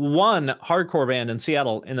was one hardcore band in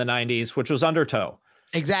Seattle in the 90s, which was Undertow.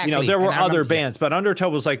 Exactly. There were other bands, but Undertow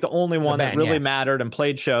was like the only one that really mattered and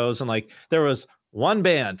played shows. And like there was one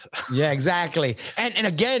band. Yeah, exactly. And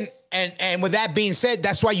again, and with that being said,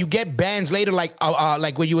 that's why you get bands later, like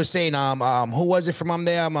what you were saying, who was it from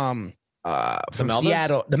there? From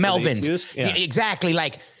Seattle, the Melvins. Yeah. Exactly.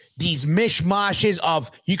 Like these mishmashes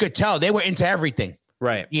of, you could tell they were into everything.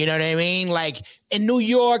 Right. You know what I mean? Like in New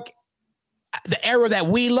York, the era that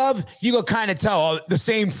we love, you could kind of tell the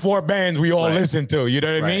same 4 bands we all listen to. You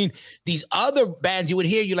know what I mean? These other bands you would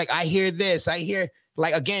hear, you like, I hear this, I hear,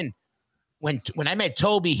 like, again, when I met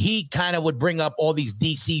Toby, he kind of would bring up all these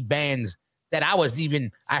DC bands that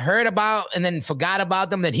I heard about and then forgot about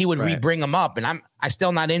them, that he would re-bring them up. And I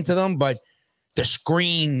still not into them, but the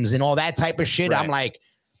Screams and all that type of shit, I'm like,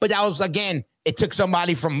 but that was, again, it took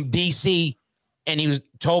somebody from DC, and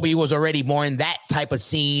Toby was already more in that type of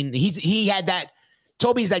scene. He had that.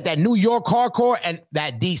 Toby's like that New York hardcore and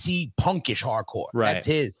that DC punkish hardcore. Right. That's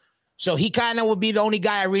his. So he kind of would be the only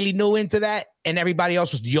guy I really knew into that, and everybody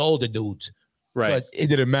else was the older dudes. Right. So it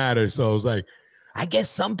didn't matter. So I was like, I guess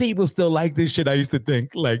some people still like this shit. I used to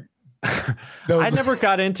think like. I never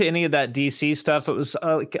got into any of that DC stuff. It was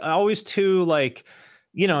always too like,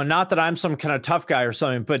 not that I'm some kind of tough guy or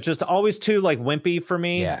something, but just always too like wimpy for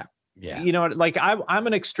me. Yeah. Yeah. Like I'm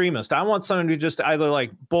an extremist. I want someone to just either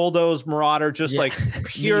like bulldoze Marauder, just like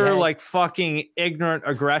pure, like fucking ignorant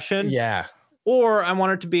aggression. Yeah. Or I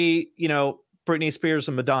want it to be, Britney Spears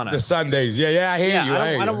and Madonna. The Sundays. Yeah. I hear you.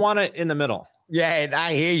 I don't want it in the middle. Yeah. And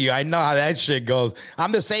I hear you. I know how that shit goes.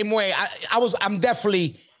 I'm the same way. I'm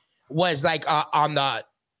definitely was like on the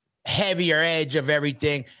heavier edge of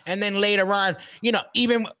everything. And then later on,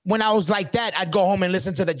 even when I was like that, I'd go home and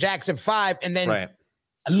listen to the Jackson 5 and then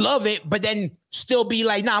love it, but then still be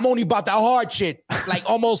like, nah, I'm only about that hard shit. Like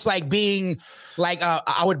almost like being like,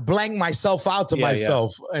 I would blank myself out to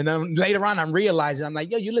myself. Yeah. And then later on, I'm realizing, I'm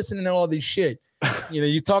like, yo, you listening to all this shit.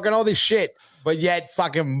 You talking all this shit, but yet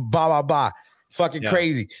fucking fucking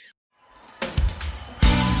crazy.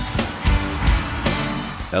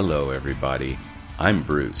 Hello, everybody. I'm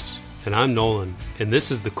Bruce. And I'm Nolan, and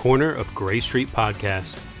this is the Corner of Gray Street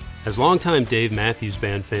podcast. As longtime Dave Matthews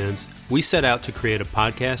Band fans, we set out to create a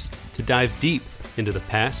podcast to dive deep into the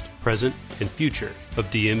past, present, and future of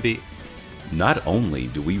DMB. Not only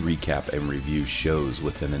do we recap and review shows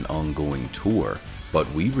within an ongoing tour, but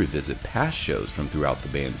we revisit past shows from throughout the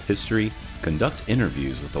band's history, conduct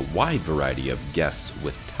interviews with a wide variety of guests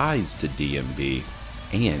with ties to DMB,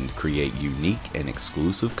 and create unique and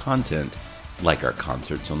exclusive content like our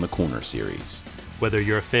Concerts on the Corner series. Whether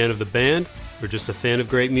you're a fan of the band or just a fan of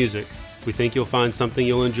great music, we think you'll find something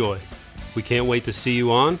you'll enjoy. We can't wait to see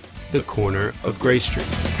you on The Corner of Gray Street.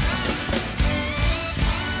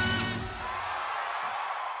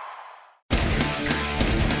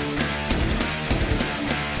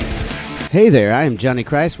 Hey there, I am Johnny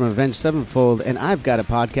Christ from Avenged Sevenfold, and I've got a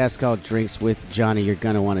podcast called Drinks with Johnny you're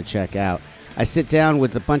going to want to check out. I sit down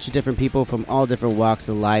with a bunch of different people from all different walks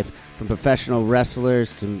of life, from professional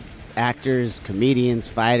wrestlers to actors, comedians,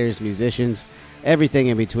 fighters, musicians, everything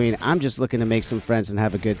in between. I'm just looking to make some friends and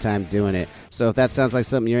have a good time doing it. So if that sounds like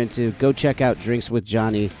something you're into, go check out Drinks with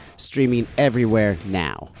Johnny, streaming everywhere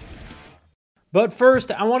now. But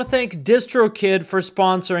first, I want to thank DistroKid for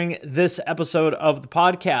sponsoring this episode of the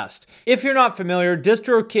podcast. If you're not familiar,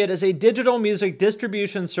 DistroKid is a digital music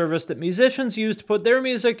distribution service that musicians use to put their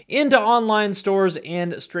music into online stores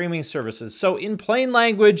and streaming services. So in plain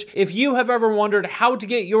language, if you have ever wondered how to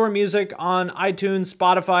get your music on iTunes,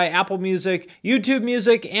 Spotify, Apple Music, YouTube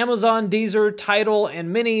Music, Amazon, Deezer, Tidal,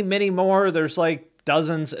 and many, many more, there's like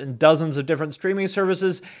dozens and dozens of different streaming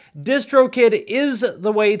services. DistroKid is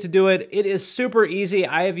the way to do it. It is super easy.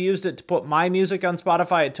 I have used it to put my music on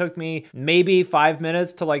Spotify. It took me maybe 5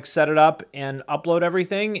 minutes to like set it up and upload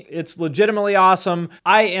everything. It's legitimately awesome.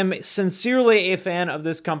 I am sincerely a fan of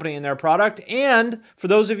this company and their product. And for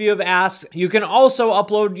those of you who have asked, you can also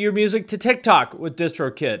upload your music to TikTok with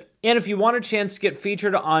DistroKid. And if you want a chance to get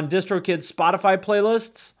featured on DistroKid's Spotify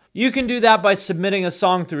playlists, you can do that by submitting a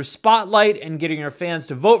song through Spotlight and getting your fans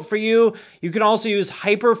to vote for you. You can also use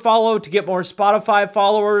Hyperfollow to get more Spotify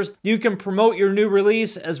followers. You can promote your new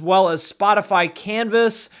release as well as Spotify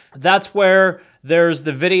Canvas. That's where there's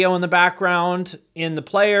the video in the background in the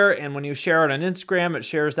player, and when you share it on Instagram, it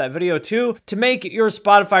shares that video too to make your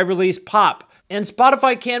Spotify release pop. And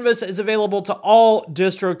Spotify Canvas is available to all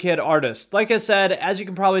DistroKid artists. Like I said, as you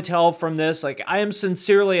can probably tell from this, like I am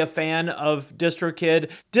sincerely a fan of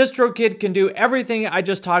DistroKid. DistroKid can do everything I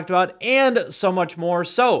just talked about and so much more.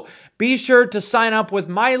 So be sure to sign up with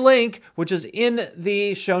my link, which is in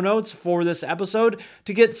the show notes for this episode,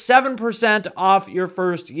 to get 7% off your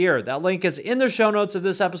first year. That link is in the show notes of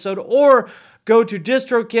this episode, or go to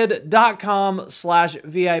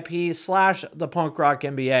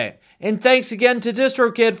distrokid.com/VIP/thepunkrockmba. And thanks again to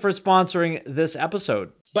DistroKid for sponsoring this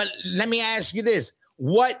episode. But let me ask you this.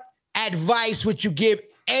 What advice would you give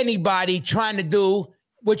anybody trying to do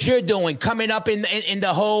what you're doing, coming up in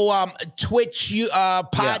the whole Twitch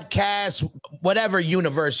podcast, whatever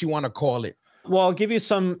universe you want to call it? Well, I'll give you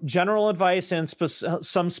some general advice and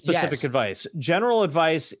some specific advice. General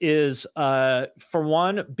advice is, for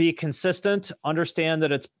one, be consistent. Understand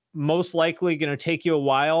that it's most likely going to take you a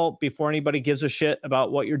while before anybody gives a shit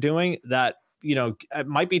about what you're doing. That, you know, it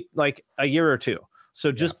might be like a year or two.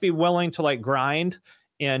 So just be willing to like grind,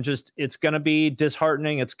 and just, it's going to be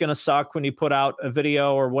disheartening. It's going to suck when you put out a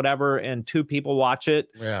video or whatever and 2 people watch it.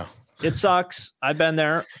 Yeah. It sucks. I've been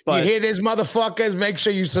there. But you hear this, motherfuckers? Make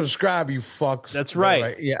sure you subscribe, you fucks. That's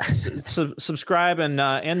right. Yeah. Subscribe and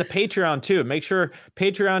the Patreon too. Make sure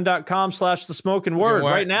patreon.com/thesmokingword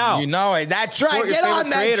right now. You know it. That's right. Get on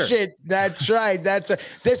that shit. That's right.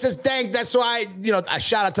 That's why, you know, I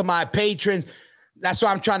shout out to my patrons. That's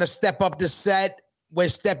why I'm trying to step up this set. We're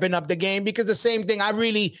stepping up the game, because the same thing, I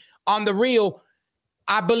really, on the real,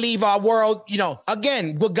 I believe our world, you know,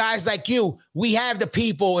 again, with guys like you, we have the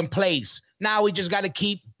people in place. Now we just got to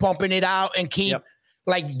keep pumping it out and keep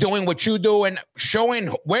like doing what you do and showing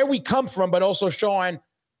where we come from, but also showing,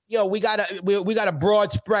 you know, we got a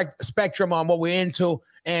broad spectrum on what we're into,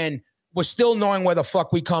 and we're still knowing where the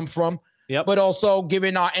fuck we come from, but also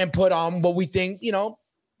giving our input on what we think, you know,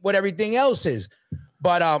 what everything else is.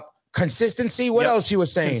 But consistency, what else you were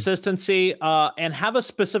saying? Consistency, and have a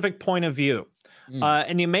specific point of view.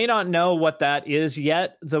 And you may not know what that is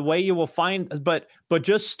yet. The way you will find, but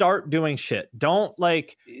just start doing shit. Don't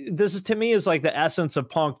like, this is, to me, is like the essence of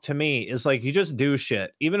punk. To me, is like, you just do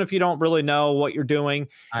shit, even if you don't really know what you're doing.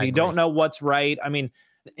 You don't know what's right. I mean,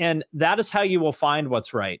 and that is how you will find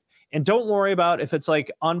what's right. And don't worry about if it's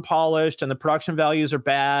like unpolished and the production values are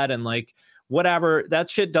bad and like whatever. That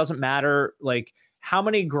shit doesn't matter. Like, how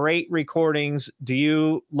many great recordings do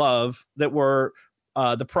you love that were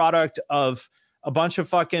the product of a bunch of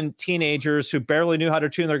fucking teenagers who barely knew how to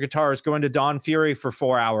tune their guitars going to Dawn Fury for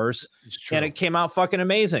 4 hours, and it came out fucking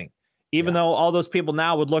amazing. Even though all those people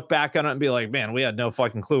now would look back on it and be like, man, we had no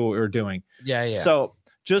fucking clue what we were doing. So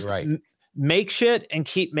just make shit and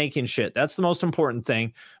keep making shit. That's the most important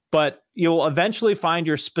thing. But you'll eventually find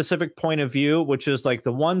your specific point of view, which is like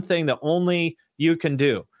the one thing that only you can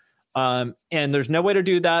do. And there's no way to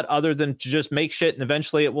do that other than to just make shit, and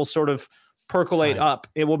eventually it will sort of percolate up.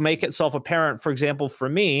 It will make itself apparent. For example, for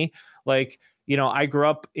me, like, you know, I grew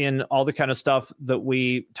up in all the kind of stuff that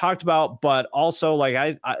we talked about, but also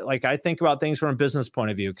like I think about things from a business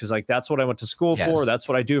point of view, because like that's what I went to school for. That's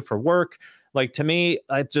what I do for work. Like, to me,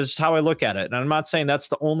 that's just how I look at it. And I'm not saying that's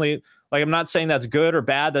the only, like, I'm not saying that's good or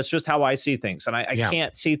bad. That's just how I see things. And I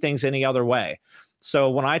can't see things any other way. So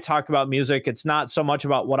when I talk about music, it's not so much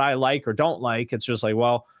about what I like or don't like. It's just like,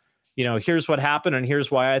 well, you know, here's what happened and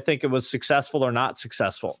here's why I think it was successful or not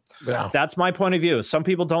successful. Yeah. That's my point of view. Some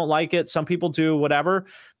people don't like it. Some people do, whatever,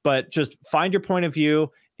 but just find your point of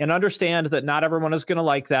view and understand that not everyone is going to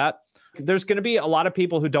like that. There's going to be a lot of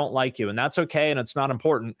people who don't like you, and that's okay. And it's not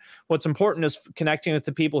important. What's important is connecting with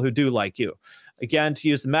the people who do like you. Again, to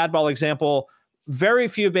use the Madball example, very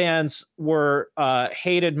few bands were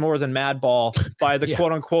hated more than Madball by the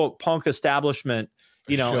quote unquote punk establishment,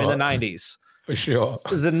 you know, in the 90s. For sure.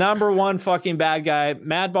 The number one fucking bad guy,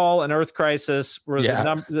 Madball and Earth Crisis were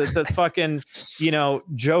the fucking, you know,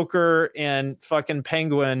 Joker and fucking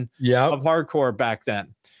Penguin of hardcore back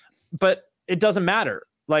then. But it doesn't matter.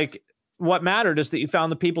 Like, what mattered is that you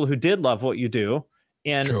found the people who did love what you do.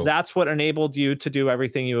 And that's what enabled you to do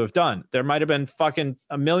everything you have done. There might have been fucking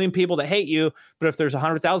a million people that hate you, but if there's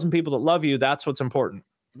 100,000 people that love you, that's what's important.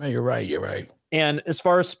 No, you're right. You're right. And as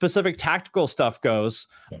far as specific tactical stuff goes,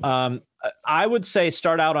 I would say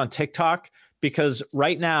start out on TikTok, because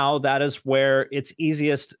right now that is where it's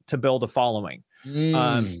easiest to build a following.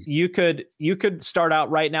 You could start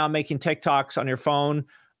out right now making TikToks on your phone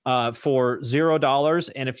for $0.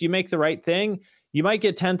 And if you make the right thing, you might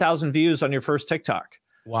get 10,000 views on your first TikTok.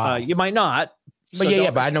 Wow. You might not. But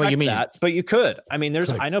but I know what you mean. But you could. I mean,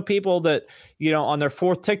 I know people that, you know, on their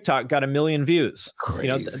fourth TikTok got 1 million views. Crazy.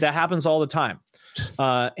 You know, that happens all the time.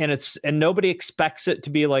 And nobody expects it to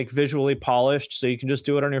be like visually polished, so you can just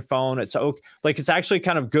do it on your phone. It's like, it's actually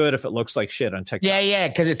kind of good if it looks like shit on TikTok. Yeah,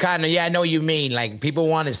 because it kind of, I know what you mean. Like, people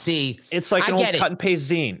want to see. It's like an old cut and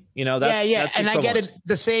paste zine, you know. That's and I get it.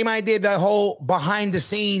 The same idea, the whole behind the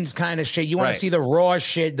scenes kind of shit. You want to see the raw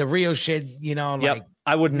shit, the real shit, you know. Like,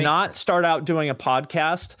 I would not start out doing a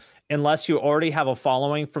podcast unless you already have a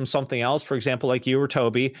following from something else. For example, like you or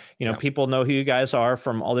Toby, you know, people know who you guys are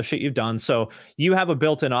from all the shit you've done. So you have a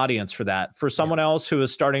built-in audience for that. For someone else who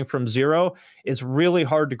is starting from zero, it's really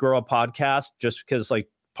hard to grow a podcast, just because like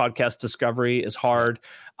podcast discovery is hard.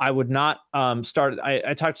 I would not start.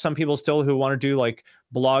 I talk to some people still who want to do like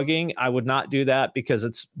blogging. I would not do that because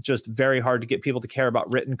it's just very hard to get people to care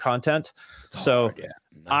about written content.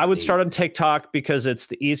 I would start on TikTok because it's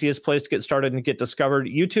the easiest place to get started and get discovered.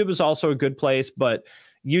 YouTube is also a good place, but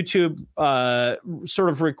YouTube sort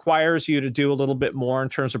of requires you to do a little bit more in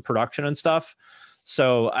terms of production and stuff.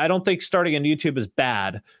 So I don't think starting on YouTube is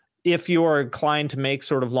bad. If you are inclined to make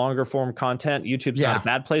sort of longer form content, YouTube's not a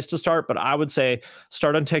bad place to start, but I would say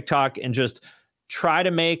start on TikTok and just try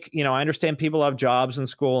to make, you know, I understand people have jobs in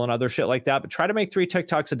school and other shit like that, but try to make 3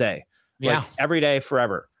 TikToks a day, like every day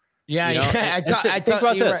forever. Yeah. You know? Think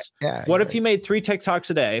about this. Right. What if you made 3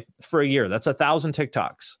 TikToks a day for a year? That's 1,000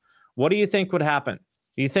 TikToks. What do you think would happen?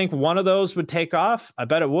 Do you think one of those would take off? I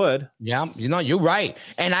bet it would. Yeah. You know, you're right.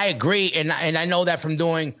 And I agree. And I know that from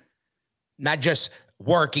doing not just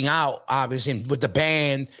working out, obviously, with the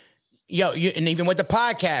band, and even with the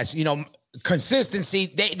podcast, you know, consistency,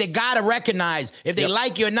 they got to recognize if they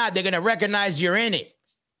like you or not, they're going to recognize you're in it,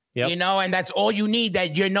 you know, and that's all you need,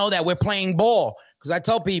 that you know that we're playing ball. Because I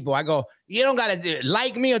tell people, I go, you don't got to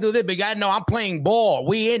like me or do this, but you got to know I'm playing ball.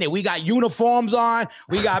 We in it. We got uniforms on.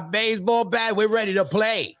 We got baseball bat. We're ready to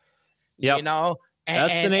play. You know?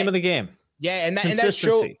 That's the name of the game. Yeah, and that's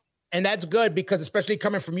true. And that's good, because especially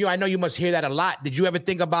coming from you, I know you must hear that a lot. Did you ever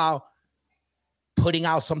think about putting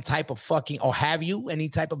out some type of fucking, or have you any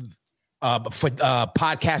type of for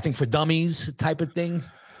podcasting for dummies type of thing?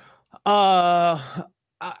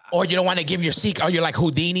 Or you don't want to give your secret? Are you like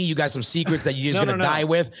Houdini? You got some secrets that you're just gonna die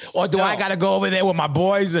with? Or do I gotta go over there with my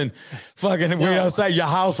boys and fucking wait outside your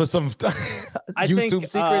house for some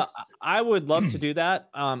YouTube secrets? I would love to do that.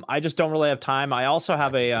 I just don't really have time. I also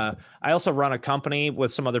have I also run a company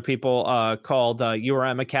with some other people called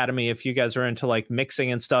URM Academy. If you guys are into like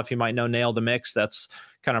mixing and stuff, you might know Nail the Mix. That's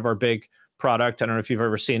kind of our big product. I don't know if you've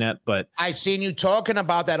ever seen it, but I've seen you talking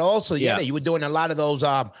about that also. Yeah, you were doing a lot of those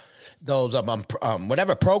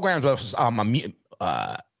whatever programs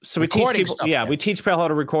so we teach people we teach people how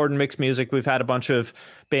to record and mix music. We've had a bunch of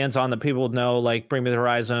bands on that people would know, like Bring Me the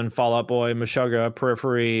Horizon, Fall Out Boy, Meshuggah,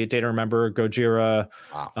 Periphery, Day to Remember, Gojira,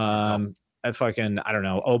 I don't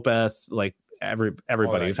know, Opeth, like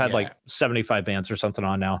everybody. We've had like 75 bands or something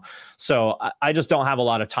on now. So I just don't have a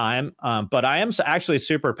lot of time. But I am actually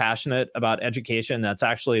super passionate about education. That's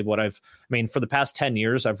actually what for the past 10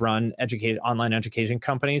 years, I've run online education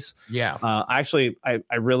companies. Yeah. I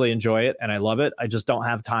really enjoy it and I love it. I just don't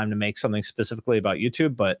have time to make something specifically about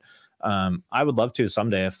YouTube, but I would love to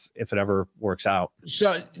someday if it ever works out.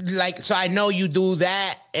 So I know you do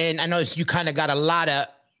that, and I know you kind of got a lot of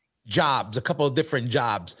jobs, a couple of different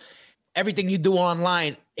jobs. Everything you do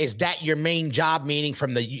online, is that your main job? Meaning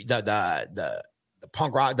from the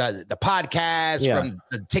punk rock, the podcast, from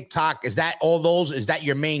the TikTok, is that all those? Is that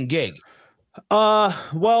your main gig?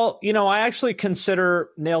 Well, I actually consider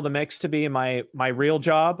Nail the Mix to be my real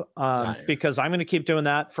job, because I'm going to keep doing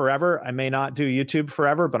that forever. I may not do YouTube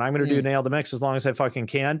forever, but I'm going to do Nail the Mix as long as I fucking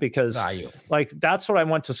can, because that's what I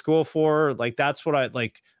went to school for. Like, that's what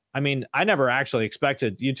I never actually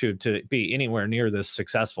expected YouTube to be anywhere near this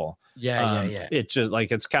successful. Yeah. It just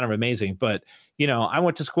it's kind of amazing, but I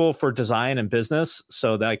went to school for design and business.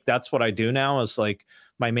 So that's what I do now is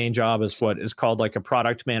my main job is what is called a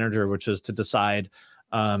product manager, which is to decide.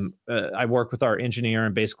 I work with our engineer,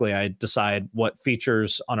 and basically I decide what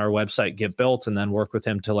features on our website get built, and then work with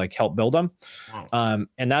him to help build them. Wow.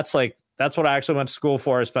 And that's what I actually went to school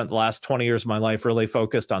for. I spent the last 20 years of my life really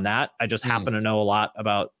focused on that. I just happen to know a lot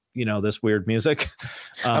about this weird music,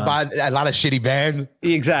 about a lot of shitty bands.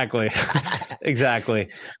 Exactly.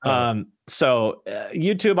 So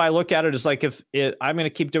YouTube, I look at it as I'm going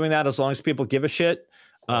to keep doing that as long as people give a shit.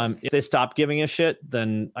 If they stop giving a shit,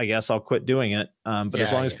 then I guess I'll quit doing it. But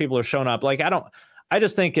as long as people are showing up, I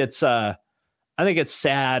just think it's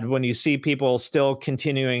sad when you see people still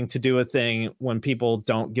continuing to do a thing when people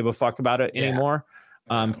don't give a fuck about it anymore.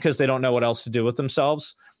 Because they don't know what else to do with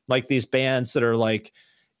themselves. Like these bands that are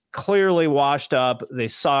clearly washed up, they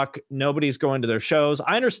suck, nobody's going to their shows.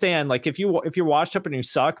 I understand, if you're washed up and you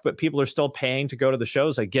suck, but people are still paying to go to the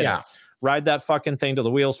shows, I get it. Ride that fucking thing till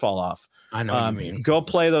the wheels fall off. I know what you mean. Go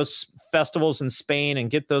play those festivals in Spain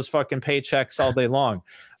and get those fucking paychecks all day long.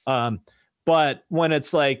 But when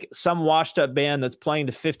it's some washed up band that's playing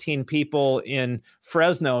to 15 people in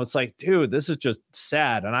Fresno, it's dude, this is just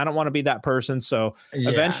sad. And I don't want to be that person. So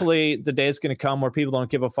eventually the day is going to come where people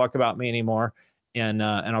don't give a fuck about me anymore. And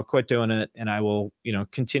I'll quit doing it. And I will,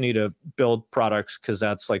 continue to build products, because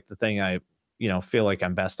that's the thing I, feel like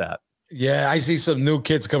I'm best at. Yeah, I see some new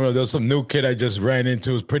kids coming up. There was some new kid I just ran into.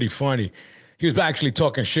 It was pretty funny. He was actually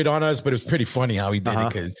talking shit on us, but it was pretty funny how he did it,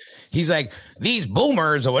 because he's like, these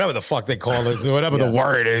boomers, or whatever the fuck they call us, or whatever the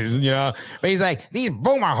word is, But he's like, these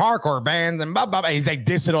boomer hardcore bands, and blah, blah, blah. He's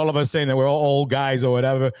dissing all of us, saying that we're all old guys or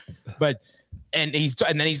whatever. But then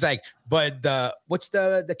he's like, but what's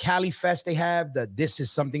the Cali Fest they have? The This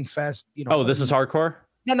Is Something Fest. This is hardcore?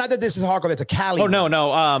 No, not that This Is Hardcore. That's a Cali. Oh,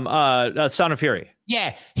 no. Sound of Fury.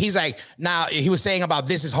 Yeah. He's now he was saying about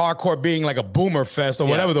This Is Hardcore being a boomer fest or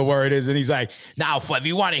whatever the word is. And he's now if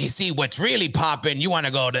you want to see what's really popping, you want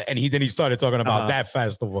to go to, and then he started talking about that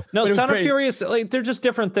festival. No, Sound of Fury is they're just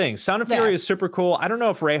different things. Sound of Fury is super cool. I don't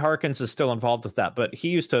know if Ray Harkins is still involved with that, but he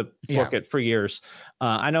used to book it for years.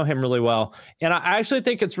 I know him really well. And I actually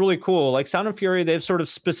think it's really cool. Sound of Fury, they've sort of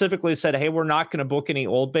specifically said, hey, we're not going to book any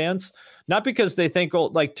old bands. Not because they think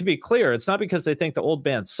to be clear, it's not because they think the old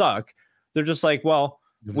bands suck. They're just well,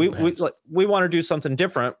 we want to do something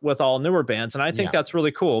different with all newer bands. And I think that's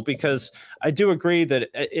really cool, because I do agree that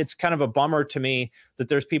it's kind of a bummer to me that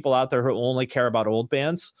there's people out there who only care about old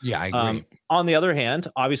bands. Yeah, I agree. On the other hand,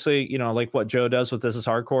 obviously, what Joe does with This Is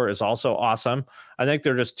Hardcore is also awesome. I think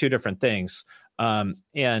they're just two different things.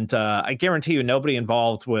 And I guarantee you nobody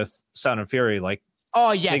involved with Sound and Fury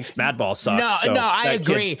thinks Madball sucks. No, I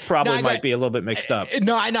agree. Probably might be a little bit mixed up.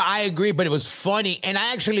 No, I know, I agree, but it was funny, and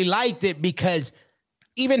I actually liked it because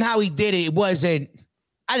even how he did it,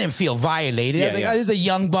 I didn't feel violated. I was this is a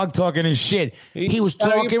young buck talking his shit. He was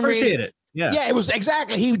talking really. It. Yeah, it was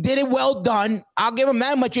exactly. He did it well done. I'll give him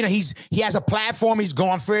that much. He has a platform. He's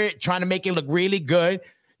going for it, trying to make it look really good.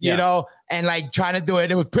 You know, and trying to do it.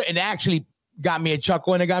 It was pretty, and it actually got me a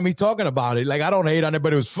chuckle, and it got me talking about it. I don't hate on it,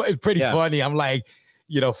 but it's pretty funny. I'm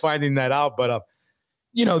finding that out. But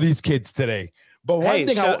these kids today. But one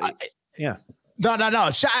thing,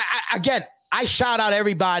 no. Again, I shout out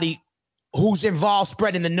everybody who's involved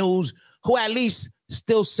spreading the news, who at least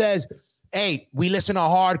still says, hey, we listen to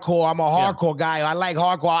hardcore. I'm a hardcore guy. I like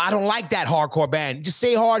hardcore. I don't like that hardcore band. Just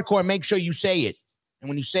say hardcore and make sure you say it. And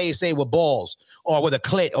when you say it with balls or with a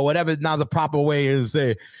clit or whatever now the proper way is to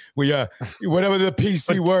say. Whatever the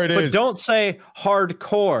PC word is. But don't say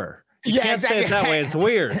hardcore. You can't say it that way. It's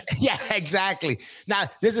weird. Yeah, exactly. Now,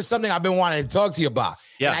 this is something I've been wanting to talk to you about.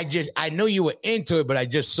 Yeah. And I knew you were into it, but I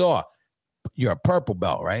just saw you're a purple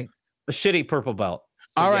belt, right? A shitty purple belt.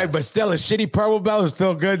 All right, but still, a shitty purple belt is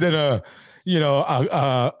still good than a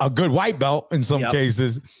good white belt in some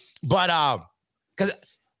cases. But because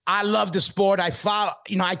I love the sport, I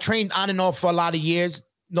trained on and off for a lot of years,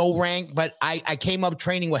 no rank, but I came up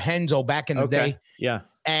training with Henzo back in the day. Yeah,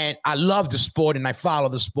 and I love the sport and I follow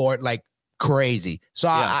the sport like crazy. So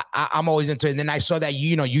I'm always into it. And then I saw that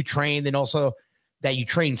you trained and also that you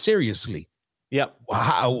train seriously. Yep.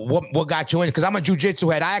 What got you in? Because I'm a jiu-jitsu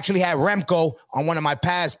head. I actually had Remco on one of my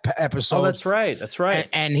past episodes. Oh, that's right. That's right.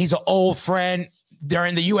 And he's an old friend.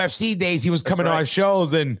 During the UFC days, he was coming on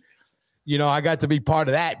shows, and I got to be part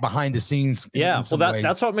of that behind the scenes. That's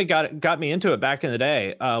what got me into it back in the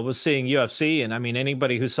day. Was seeing UFC, and I mean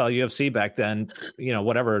anybody who saw UFC back then,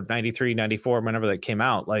 whatever 93, 94, whenever that came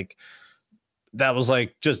out, like that was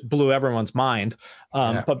like just blew everyone's mind.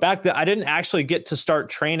 But back then, I didn't actually get to start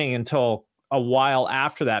training until a while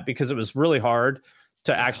after that because it was really hard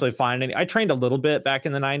to actually find any. I trained a little bit back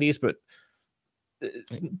in the 90s, but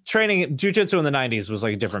training jiu-jitsu in the 90s was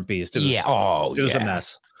like a different beast. It was, it was a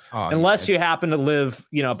mess. Unless you happen to live,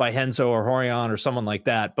 by Henzo or Hoya or someone like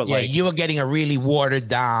that. But you were getting a really watered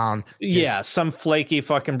down. Some flaky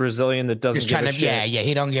fucking Brazilian that doesn't give a shit.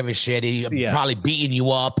 He don't give a shit. He probably beating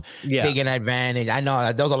you up, taking advantage. I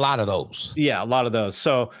know there's a lot of those. Yeah, a lot of those.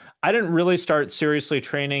 So I didn't really start seriously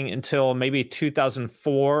training until maybe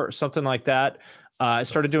 2004 or something like that. I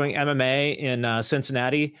started doing MMA in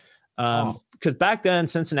Cincinnati. Because back then,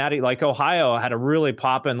 Cincinnati, like Ohio, had a really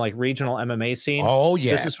poppin' like regional MMA scene. Oh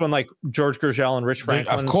yeah, this is when like George Gurgel and Rich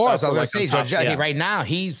Franklin. Of course, I was gonna say George. Right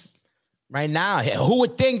now, who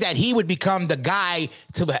would think that he would become the guy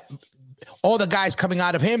to all the guys coming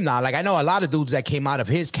out of him now? Like I know a lot of dudes that came out of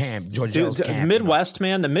his camp, Georgel's camp. Midwest,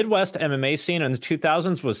 man, the Midwest MMA scene in the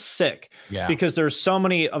 2000s was sick. Yeah, because there's so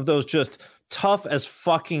many of those just tough as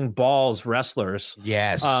fucking balls wrestlers.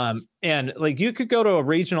 Yes. And like you could go to a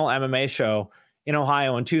regional MMA show in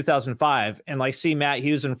Ohio in 2005 and like see Matt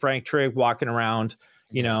Hughes and Frank Trigg walking around,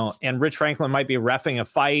 and Rich Franklin might be reffing a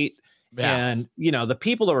fight. Yeah. And, the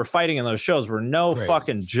people that were fighting in those shows were no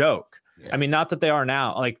fucking joke. Yeah. I mean, not that they are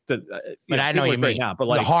now, like but I know you mean now, but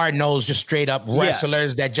like the hard nosed, just straight up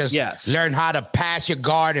wrestlers that just learn how to pass your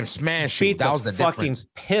guard and smash you. That was the fucking difference.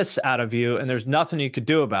 Piss out of you, and there's nothing you could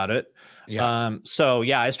do about it. Yeah.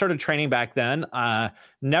 I started training back then. I've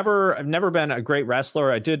never been a great wrestler.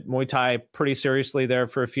 I did Muay Thai pretty seriously there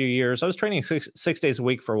for a few years. I was training six days a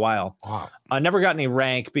week for a while. Wow. I never got any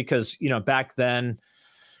rank because, back then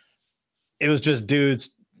it was just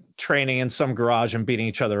dudes training in some garage and beating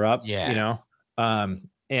each other up, it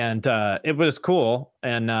was cool.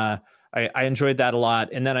 And, I enjoyed that a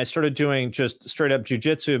lot. And then I started doing just straight up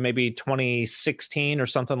jiu-jitsu, maybe 2016 or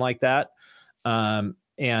something like that. At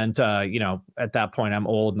that point I'm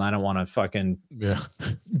old and I don't want to fucking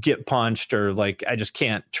get punched or like, I just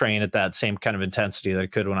can't train at that same kind of intensity that I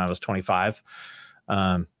could when I was 25.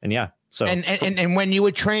 So. And when you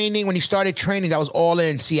were training, when you started training, that was all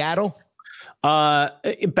in Seattle? Back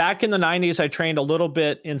in the 90s, I trained a little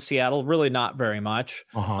bit in Seattle, really not very much,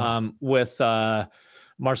 with,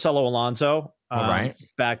 Marcelo Alonso. All right.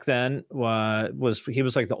 Back then he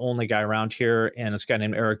was like the only guy around here, and this guy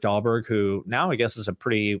named Eric Dahlberg, who now I guess is a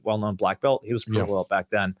pretty well-known black belt. He was pretty well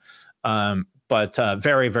back then. But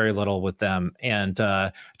very, very little with them. And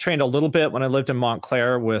trained a little bit when I lived in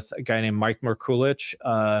Montclair with a guy named Mike Merkulich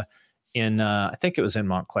I think it was in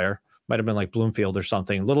Montclair, might have been like Bloomfield or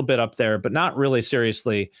something, a little bit up there, but not really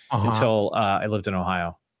seriously until I lived in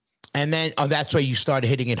Ohio. And then, that's where you started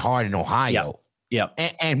hitting it hard in Ohio. Yep.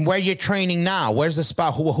 And where you're training now? Where's the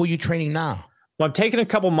spot? Who are you training now? Well, I'm taking a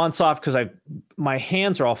couple months off because my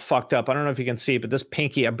hands are all fucked up. I don't know if you can see, but this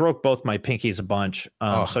pinky, I broke both my pinkies a bunch.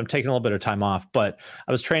 So I'm taking a little bit of time off. But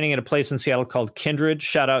I was training at a place in Seattle called Kindred.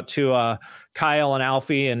 Shout out to Kyle and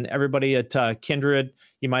Alfie and everybody at Kindred.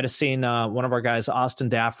 You might have seen one of our guys, Austin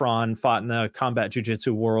Daffron, fought in the Combat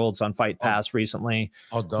Jiu-Jitsu Worlds on Fight Pass recently.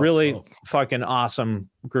 Dope. Fucking awesome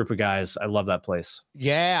group of guys. I love that place.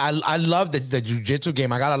 Yeah, I love the Jiu-Jitsu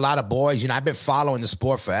game. I got a lot of boys. I've been following the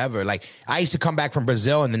sport forever. Like, I used to come back from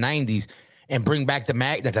Brazil in the 90s and bring back the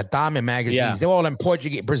Tatame magazines. Yeah. They were all in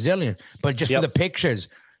Portuguese, Brazilian, but just for the pictures,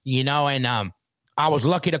 and I was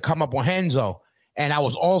lucky to come up with Henzo. And I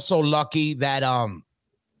was also lucky that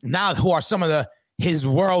now who are some of his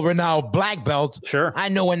world-renowned black belts. Sure. I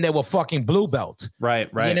know when they were fucking blue belts. Right.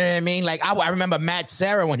 You know what I mean? Like, I remember Matt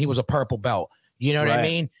Serra when he was a purple belt. You know what I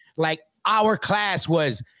mean? Like, our class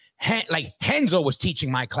was, Henzo was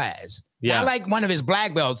teaching my class. Yeah. Not like one of his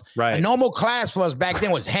black belts. Right. A normal class for us back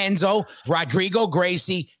then was Henzo, Rodrigo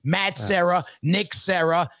Gracie, Matt Serra, Nick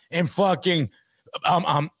Serra, and fucking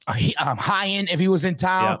High-end, if he was in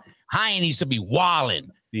town, High-end used to be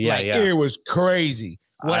wilding. It was crazy.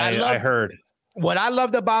 I heard. What I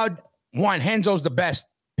loved about Renzo's the best,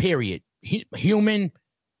 period. Human,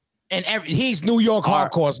 and he's New York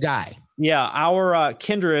hardcore's guy. Yeah, our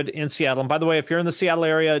kindred in Seattle. And by the way, if you're in the Seattle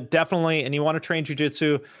area, definitely, and you want to train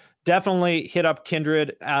jiu-jitsu, definitely hit up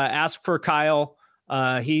Kindred. Ask for Kyle.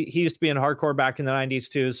 He used to be in hardcore back in the 90s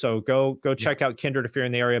too. So go check out Kindred if you're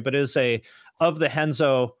in the area. But it is of the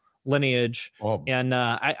Renzo lineage. Oh. And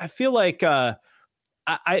I feel like I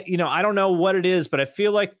don't know what it is, but I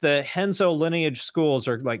feel like the Renzo lineage schools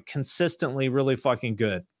are like consistently really fucking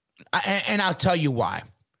good. And I'll tell you why.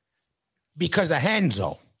 Because of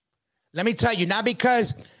Renzo. Let me tell you, not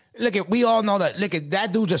because, we all know that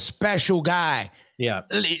dude's a special guy. Yeah.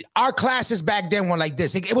 Our classes back then were like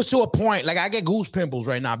this. It was to a point, I get goose pimples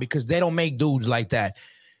right now because they don't make dudes like that.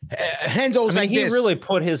 Renzo's like he this. really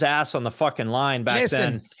put his ass on the fucking line back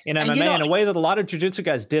then in MMA in a way that a lot of jiu-jitsu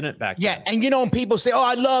guys didn't back then. Yeah, and when people say,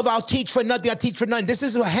 I'll teach for nothing, This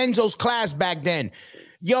is Renzo's class back then.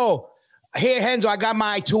 Yo, here, Renzo, I got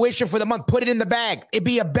my tuition for the month. Put it in the bag. It'd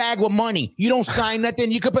be a bag with money. You don't sign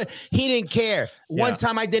nothing. You could he didn't care. One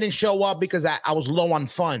time I didn't show up because I was low on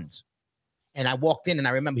funds. And I walked in and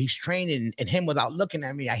I remember he's training and him without looking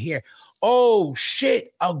at me, I hear, oh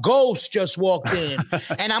shit, a ghost just walked in.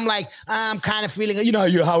 And I'm like, I'm kind of feeling,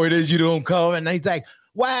 how it is, you don't come. And he's like,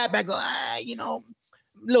 what happened? I go, a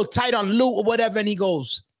little tight on loot or whatever. And he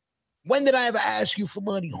goes, when did I ever ask you for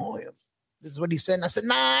money, Hoya? This is what he said. And I said,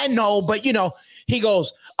 nah, I know. But, he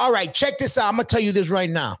goes, all right, check this out. I'm going to tell you this right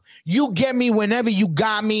now. You get me whenever you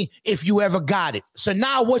got me, if you ever got it. So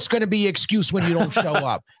now what's going to be your excuse when you don't show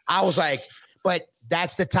up? I was like, but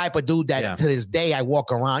that's the type of dude that to this day I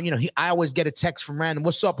walk around. I always get a text from random.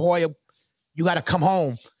 What's up, Hoya? You got to come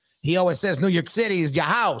home. He always says New York City is your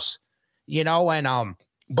house, and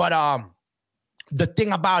but the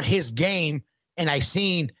thing about his game, and I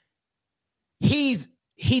seen he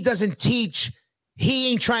doesn't teach.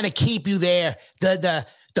 He ain't trying to keep you there the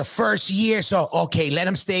first year. So, okay, let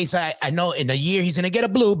him stay. So I know in a year he's going to get a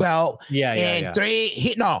blue belt. And 3,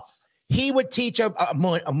 he would teach a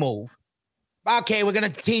move. Okay, we're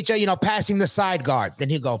going to teach her, passing the side guard.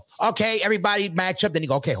 Then he'll go, okay, everybody match up. Then he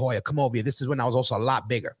go, okay, Hoya, come over here. This is when I was also a lot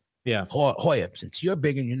bigger. Yeah. Hoya, since you're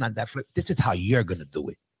big and you're not that this is how you're going to do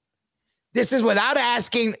it. This is without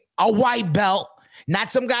asking a white belt,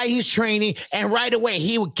 not some guy he's training. And right away,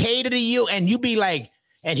 he would cater to you and you be like,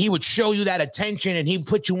 and he would show you that attention and he'd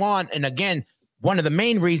put you on. And again, one of the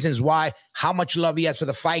main reasons why, how much love he has for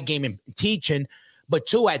the fight game and teaching. But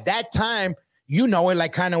two, at that time, it,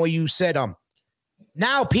 like kind of what you said,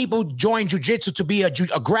 now people join jiu-jitsu to be a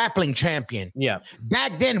grappling champion. Yeah.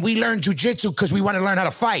 Back then, we learned jiu-jitsu because we want to learn how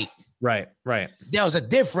to fight. Right. There was a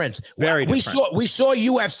difference. Very different. We saw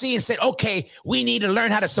UFC and said, okay, we need to learn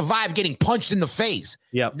how to survive getting punched in the face.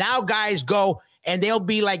 Yep. Now guys go and they'll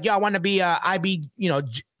be like, yo, I want to be a IB,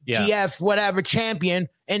 GF, whatever champion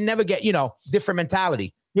and never get, different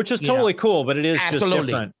mentality. Which is totally cool, but it is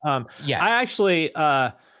absolutely just different. I actually...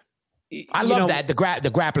 I love that the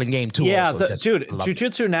grappling game too. Yeah, dude,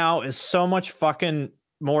 jiu-jitsu now is so much fucking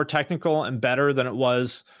more technical and better than it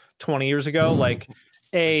was 20 years ago. Like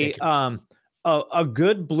a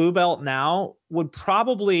good blue belt now would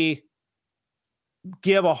probably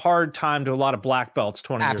give a hard time to a lot of black belts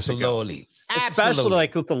 20 years ago. Especially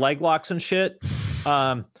like with the leg locks and shit.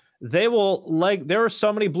 They will there are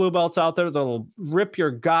so many blue belts out there that'll rip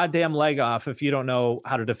your goddamn leg off if you don't know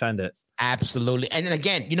how to defend it. Absolutely. And then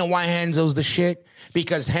again, you know why Renzo's the shit?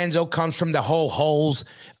 Because Renzo comes from the whole Holes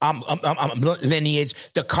lineage,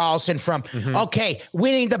 the Carlson from, okay,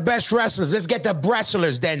 we need the best wrestlers. Let's get the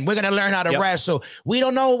wrestlers then. We're going to learn how to wrestle. We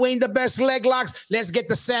don't know we need the best leg locks. Let's get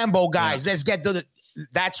the Sambo guys. Let's get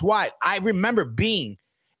that's what I remember being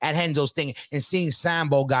at Renzo's thing and seeing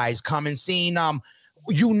Sambo guys come and seeing,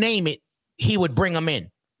 you name it, he would bring them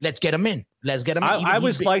in. Let's get them in. Let's get them in. I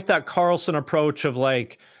always like that Carlson approach of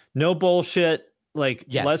like, no bullshit. Like,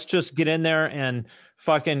 let's just get in there and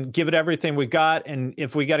fucking give it everything we got. And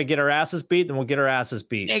if we got to get our asses beat, then we'll get our asses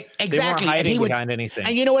beat. Exactly. They weren't hiding behind anything.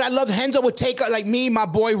 And you know what? I love Renzo would take like me, my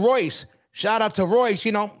boy Royce. Shout out to Royce.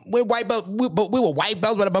 We're white belt, but we were white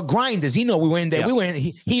belts, but grinders. We were in there. We were in.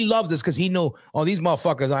 He loved us because he knew, these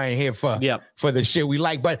motherfuckers I ain't here for the shit we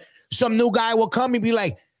like. But some new guy will come and be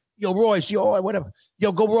like, yo, Royce, whatever.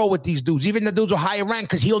 Yo, go roll with these dudes. Even the dudes are higher rank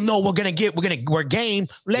because he'll know we're game.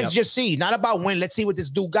 Let's just see. Not about win. Let's see what this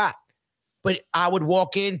dude got. But I would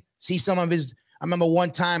walk in, see some of his. I remember one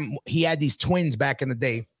time he had these twins back in the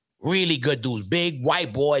day. Really good dudes, big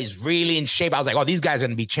white boys, really in shape. I was like, oh, these guys are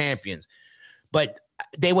going to be champions. But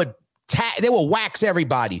they would They will wax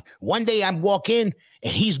everybody. One day I'm walking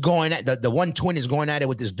and he's going at the one twin is going at it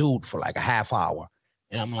with this dude for like a half hour.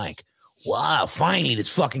 And I'm like, wow, finally this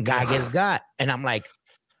fucking guy gets got. And I'm like,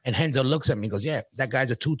 and Henzo looks at me and goes, yeah, that guy's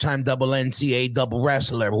a 2-time double NCAA double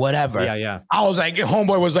wrestler, whatever. Yeah. I was like,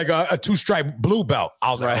 homeboy was like a 2-stripe blue belt.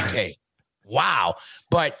 I was like, okay, wow.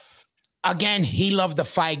 But again, he loved the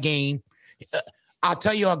fight game. I'll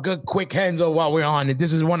tell you a good quick Henzo while we're on it.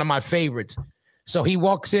 This is one of my favorites. So he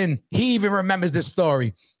walks in. He even remembers this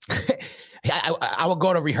story. I would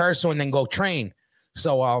go to rehearsal and then go train.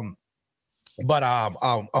 So, he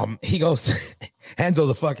goes, Henzo's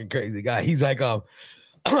a fucking crazy guy. He's like,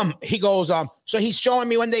 he goes, so he's showing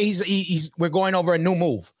me one day, we're going over a new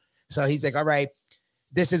move. So he's like, all right,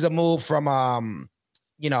 this is a move from,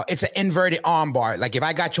 it's an inverted arm bar. Like if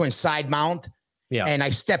I got you in side mount and I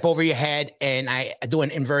step over your head and I do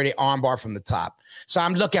an inverted arm bar from the top. So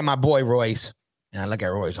I'm looking at my boy Royce. And I look at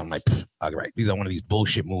Royce, I'm like, all right, these are one of these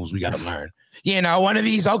bullshit moves we got to learn. One of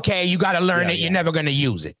these, okay, you got to learn it. You're never going to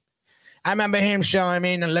use it. I remember him showing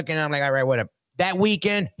me and looking at him like, all right, whatever. That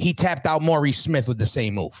weekend, he tapped out Maurice Smith with the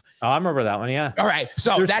same move. Oh, I remember that one, yeah. All right,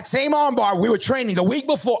 so that same armbar, we were training the week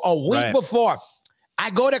before, before. I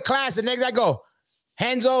go to class, the next I go,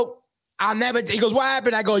 Henzo, I'll never, he goes, what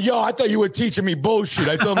happened? I go, yo, I thought you were teaching me bullshit.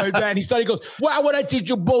 I told my dad, and he goes, why would I teach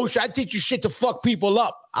you bullshit? I teach you shit to fuck people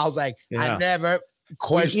up. I was like, I never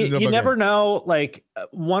questioned you never know, like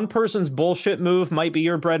one person's bullshit move might be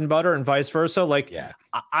your bread and butter and vice versa. Like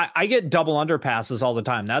I get double underpasses all the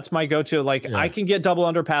time. That's my go-to. Like I can get double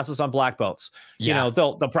underpasses on black belts.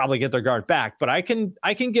 They'll probably get their guard back, but I can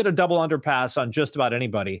get a double underpass on just about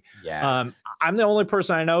anybody. I'm the only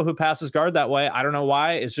person I know who passes guard that way. I don't know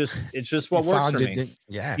why. It's just what works for me.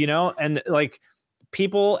 And like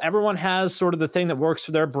everyone has sort of the thing that works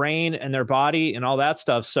for their brain and their body and all that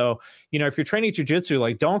stuff. So, if you're training jujitsu,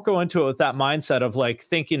 like don't go into it with that mindset of like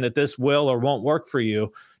thinking that this will or won't work for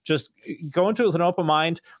you. Just go into it with an open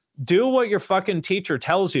mind. Do what your fucking teacher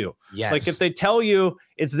tells you. Like if they tell you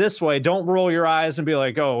it's this way, don't roll your eyes and be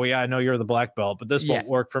like, oh yeah, I know you're the black belt, but this won't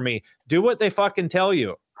work for me. Do what they fucking tell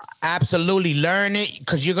you. Absolutely. Learn it,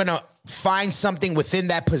 because you're going to find something within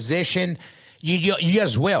that position. You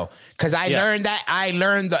just will. Because I learned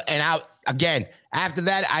that. Again, after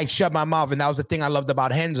that, I shut my mouth. And that was the thing I loved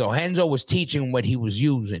about Henzo. Henzo was teaching what he was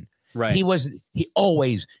using. Right. He was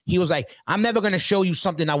like, I'm never going to show you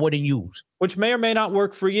something I wouldn't use. Which may or may not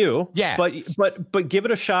work for you. Yeah. But give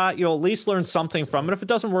it a shot. You'll at least learn something from it. If it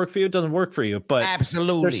doesn't work for you, it doesn't work for you. But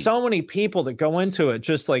absolutely, there's so many people that go into it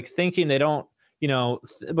just like thinking they don't,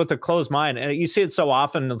 with a closed mind. And you see it so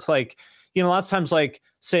often. It's like, lots of times, like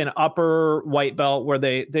say an upper white belt where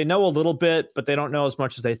they know a little bit, but they don't know as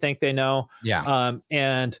much as they think they know. Yeah.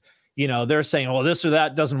 And they're saying, well, this or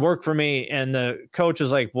that doesn't work for me. And the coach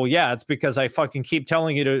is like, well, yeah, it's because I fucking keep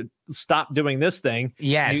telling you to stop doing this thing.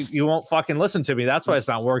 Yes. You won't fucking listen to me. That's why it's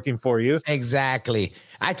not working for you. Exactly.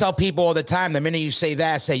 I tell people all the time, the minute you say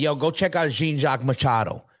that, say, yo, go check out Jean-Jacques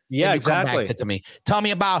Machado. Yeah, exactly. Come back to me. Tell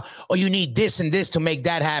me about, you need this and this to make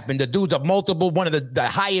that happen. The dude's one of the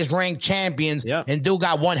highest ranked champions, and dude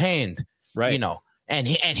got one hand. Right. And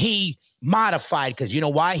he modified, because you know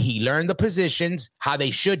why? He learned the positions, how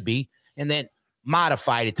they should be, and then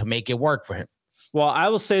modified it to make it work for him. Well, I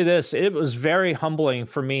will say this. It was very humbling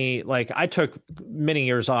for me. Like, I took many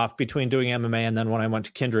years off between doing MMA and then when I went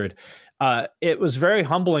to Kindred. It was very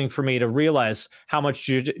humbling for me to realize how much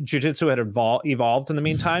jiu-jitsu had evolved in the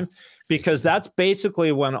meantime, because that's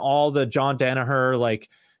basically when all the John Danaher, like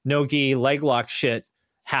no-gi leg lock shit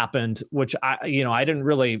happened, which I didn't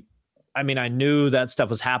really, I knew that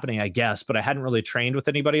stuff was happening, I guess, but I hadn't really trained with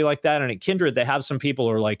anybody like that. And at Kindred, they have some people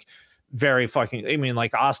who are like very fucking,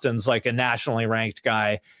 like Austin's like a nationally ranked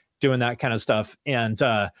guy doing that kind of stuff. And,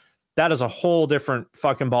 that is a whole different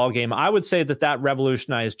fucking ball game. I would say that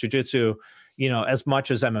revolutionized jiu-jitsu, as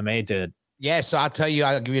much as MMA did. Yeah, so I'll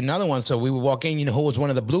give you another one. So we would walk in, who was one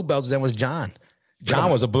of the blue belts? That was John. John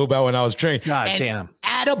was a blue belt when I was trained. God damn.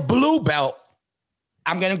 At a blue belt,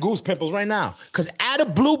 I'm getting goose pimples right now. Because at a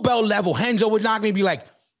blue belt level, Henzo would knock me and be like,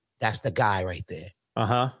 that's the guy right there.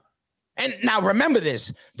 Uh-huh. And now remember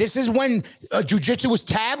this. This is when jiu-jitsu was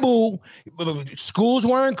taboo. Schools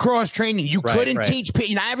weren't cross-training. You couldn't teach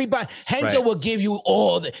people. Everybody. Henzo will give you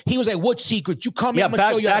he was like, what secret? You come in, I'm going to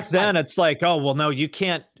show you. Back then, it's like, oh, well, no, you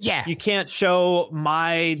can't. Yeah. You can't show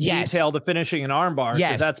my detail to finishing an armbar,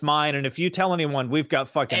 because that's mine. And if you tell anyone, we've got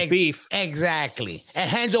fucking beef. Exactly.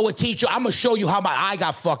 And Henzo would teach you, I'm going to show you how I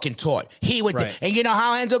got fucking taught. He would. And you know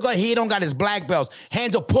how Henzo got? He don't got his black belts.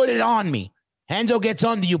 Henzo put it on me. Henzo gets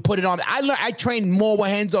under you, put it on. I trained more with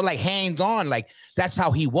Henzo, like hands on, like that's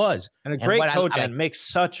how he was. And a great coach and makes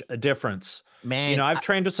such a difference. Man, you know, I've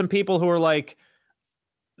trained with some people who are like,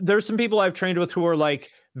 there's some people I've trained with who are like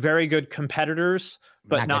very good competitors,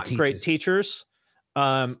 but not great teachers.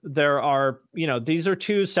 There are, you know, these are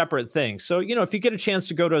two separate things. So, you know, if you get a chance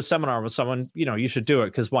to go to a seminar with someone, you know, you should do it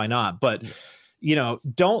because why not? But, you know,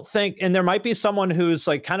 don't think, and there might be someone who's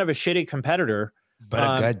like kind of a shitty competitor, but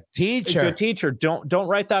a good teacher. A good teacher. Don't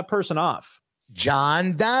write that person off.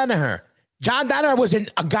 John Danaher. John Danaher wasn't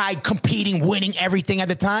a guy competing, winning everything at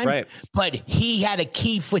the time, right? But he had a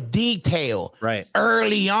key for detail, right?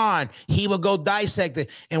 Early on, he would go dissect it.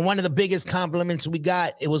 And one of the biggest compliments we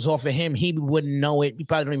got, it was off of him. He wouldn't know it. He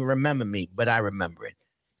probably don't even remember me, but I remember it.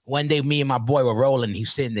 One day, me and my boy were rolling.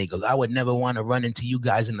 He's sitting there. He goes, I would never want to run into you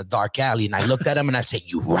guys in the dark alley. And I looked at him and I said,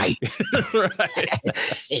 you right.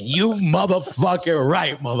 And you motherfucking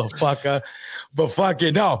right, motherfucker. But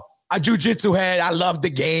fucking no. A jiu-jitsu head. I love the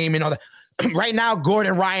game and all that. Right now,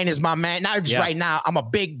 Gordon Ryan is my man. Not just right now. I'm a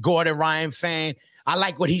big Gordon Ryan fan. I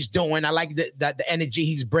like what he's doing. I like the energy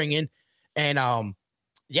he's bringing. And I'm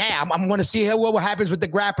going to see what happens with the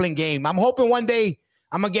grappling game. I'm hoping one day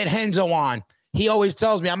I'm going to get Henzo on. He always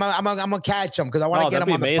tells me I'm gonna catch him because I want to get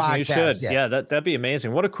him on the podcast. You should. Yeah, that'd be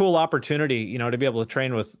amazing. What a cool opportunity, you know, to be able to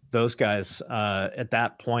train with those guys at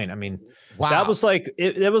that point. I mean, that was like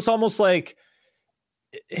it was almost like,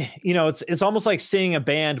 you know, it's almost like seeing a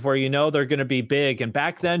band where you know they're going to be big. And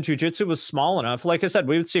back then, jiu-jitsu was small enough. Like I said,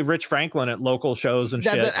 we would see Rich Franklin at local shows and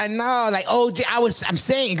shit. I know, like I'm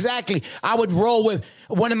saying exactly. I would roll with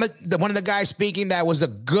one of the guys speaking that was a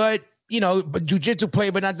good, you know, but jiu-jitsu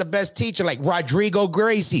player, but not the best teacher, like Rodrigo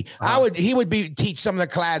Gracie. He would teach some of the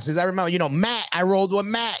classes. I remember, you know, Matt, I rolled with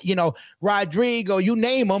Matt, you know, Rodrigo, you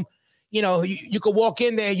name them, you know, you could walk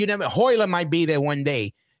in there, you never, Hoya might be there one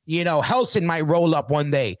day, you know, Helson might roll up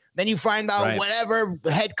one day. Then you find out whatever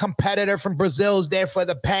head competitor from Brazil is there for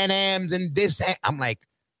the Pan Ams and this, I'm like,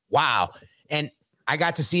 wow. And I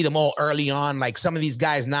got to see them all early on. Like some of these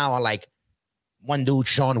guys now are like, one dude,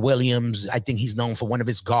 Sean Williams, I think he's known for one of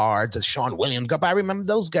his guards, Sean Williams. But I remember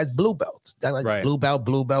those guys, blue belts. They're like blue belt.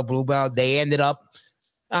 I ended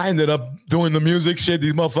up doing the music shit.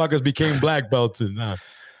 These motherfuckers became black belts. And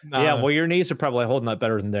yeah, well, your knees are probably holding up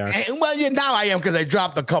better than theirs. Well, yeah, now I am because I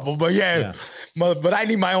dropped a couple. But but I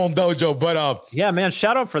need my own dojo. But yeah, man,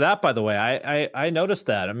 shout out for that. By the way, I noticed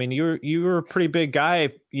that. I mean, you were a pretty big guy,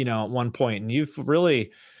 you know, at one point, and you've really,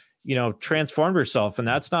 you know, transformed yourself, and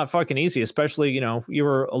that's not fucking easy, especially, you know, you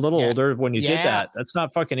were a little older when you did that. That's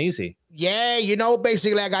not fucking easy. Yeah, you know,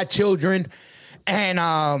 basically I got children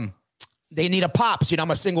and they need a pops. You know,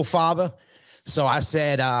 I'm a single father. So I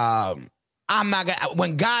said, I'm not gonna,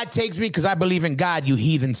 when God takes me, because I believe in God, you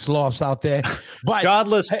heathen sloths out there. But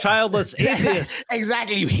godless, childless, atheists.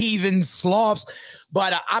 Exactly, you heathen sloths.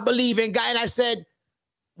 But I believe in God, and I said,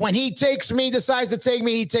 when he decides to take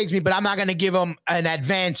me, he takes me, but I'm not going to give him an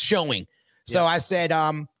advanced showing. So I said,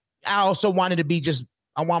 I also wanted to be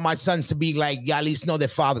I want my sons to be like, at least know their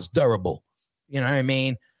father's durable. You know what I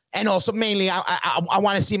mean? And also mainly, I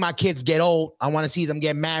want to see my kids get old. I want to see them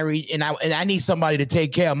get married. And I need somebody to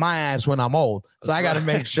take care of my ass when I'm old. So I got to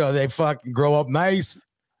make sure they fucking grow up nice,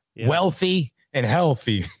 wealthy, and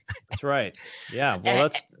healthy. That's right. Yeah. Well,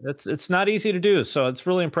 it's not easy to do. So it's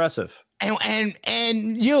really impressive.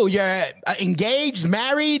 And you're engaged,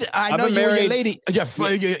 married. I know you're a lady. You're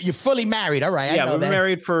fully married. All right. Yeah, we've been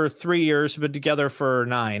married for 3 years, been together for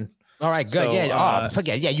 9. All right, good. So,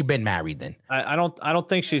 forget. Yeah, you've been married then. I don't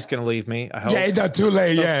think she's gonna leave me. I hope. Yeah, it's not too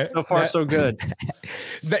late. So far, so good.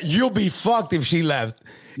 That you'll be fucked if she left.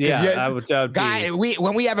 Yeah, I would.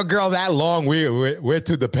 When we have a girl that long, we're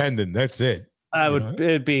too dependent. That's it.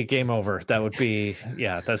 It'd be game over. That would be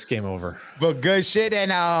that's game over. But good shit.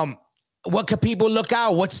 And what can people look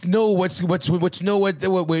out? What's new? What's new with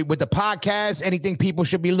the podcast? Anything people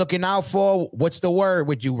should be looking out for? What's the word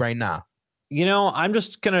with you right now? You know,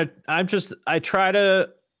 I try to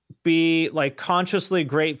be like consciously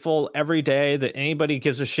grateful every day that anybody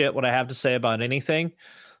gives a shit what I have to say about anything.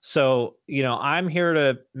 So, you know, I'm here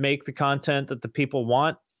to make the content that the people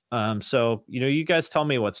want. So, you know, you guys tell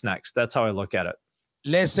me what's next. That's how I look at it.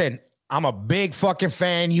 Listen, I'm a big fucking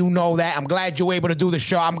fan. You know that. I'm glad you were able to do the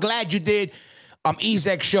show. I'm glad you did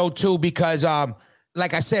Ezek's show too, because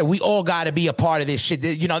like I said, we all got to be a part of this shit.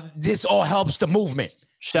 You know, this all helps the movement.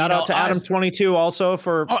 Shout out to Adam22 also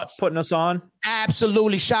for putting us on.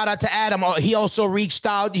 Absolutely. Shout out to Adam. He also reached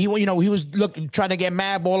out. He was trying to get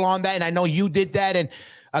Madball on that, and I know you did that. And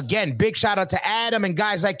again, big shout out to Adam and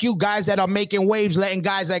guys like you, guys that are making waves, letting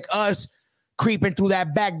guys like us creeping through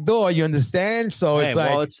that back door. You understand? So it's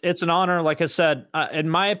like, well, it's an honor. Like I said, in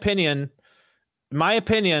my opinion,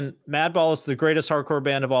 Madball is the greatest hardcore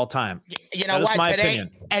band of all time. You know what?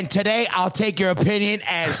 Today I'll take your opinion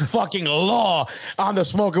as fucking law on the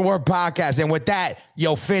Smoking Word podcast. And with that,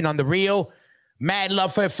 yo, Finn, on the real, mad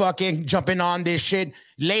love for fucking jumping on this shit.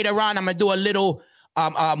 Later on, I'm gonna do a little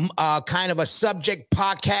kind of a subject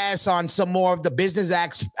podcast on some more of the business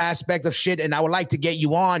aspect of shit, and I would like to get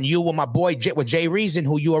you on, you with my boy with Jay Reason,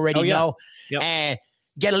 who you already know, and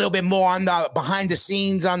get a little bit more on the behind the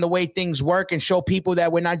scenes on the way things work, and show people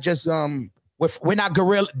that we're not just we're not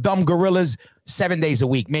dumb gorillas 7 days a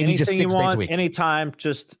week, maybe anything just 6 days a week. Anytime,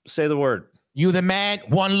 just say the word. You the man.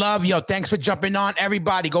 One love. Yo, thanks for jumping on.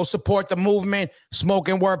 Everybody, go support the movement.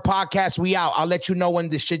 Smoking Word podcast. We out. I'll let you know when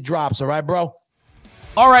this shit drops. All right, bro?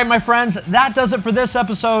 All right, my friends, that does it for this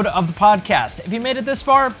episode of the podcast. If you made it this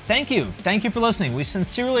far, thank you. Thank you for listening. We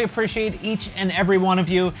sincerely appreciate each and every one of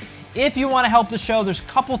you. If you want to help the show, there's a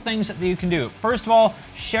couple things that you can do. First of all,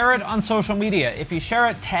 share it on social media. If you share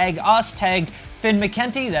it, tag us, tag Finn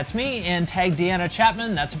McKenty, that's me, and tag Deanna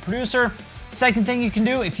Chapman, that's a producer. Second thing you can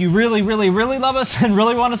do, if you really, really, really love us and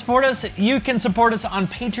really want to support us, you can support us on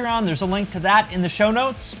Patreon. There's a link to that in the show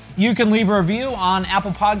notes. You can leave a review on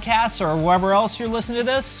Apple Podcasts or wherever else you're listening to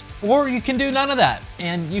this, or you can do none of that.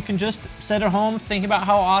 And you can just sit at home thinking about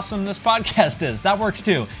how awesome this podcast is. That works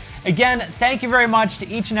too. Again, thank you very much to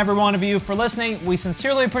each and every one of you for listening. We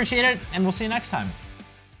sincerely appreciate it, and we'll see you next time.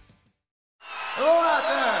 Hello out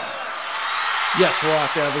there. Yes, hello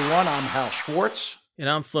out there, everyone. I'm Hal Schwartz. And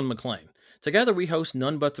I'm Flynn McLean. Together we host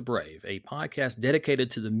None But the Brave, a podcast dedicated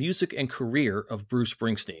to the music and career of Bruce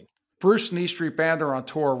Springsteen. Bruce and E Street Band are on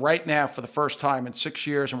tour right now for the first time in 6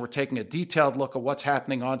 years, and we're taking a detailed look at what's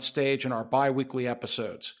happening on stage in our bi-weekly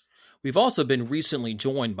episodes. We've also been recently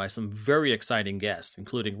joined by some very exciting guests,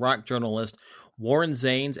 including rock journalist Warren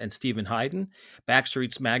Zanes and Stephen Hayden,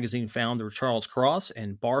 Backstreet's Magazine founder Charles Cross,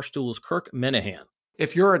 and Barstool's Kirk Minahan.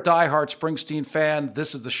 If you're a diehard Springsteen fan,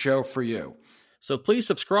 this is the show for you. So please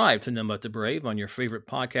subscribe to None But the Brave on your favorite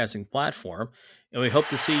podcasting platform, and we hope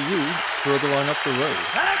to see you further on up the road.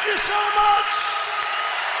 Thank you so much.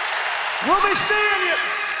 We'll be seeing you.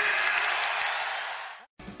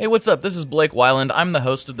 Hey, what's up? This is Blake Weiland. I'm the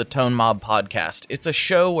host of the Tone Mob Podcast. It's a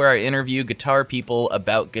show where I interview guitar people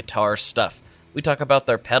about guitar stuff. We talk about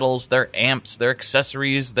their pedals, their amps, their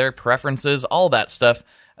accessories, their preferences, all that stuff,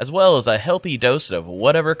 as well as a healthy dose of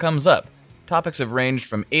whatever comes up. Topics have ranged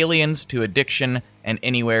from aliens to addiction and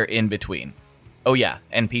anywhere in between. Oh yeah,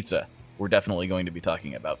 and pizza. We're definitely going to be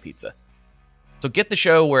talking about pizza. So get the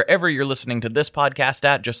show wherever you're listening to this podcast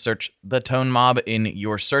at. Just search The Tone Mob in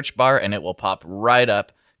your search bar and it will pop right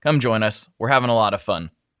up. Come join us. We're having a lot of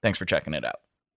fun. Thanks for checking it out.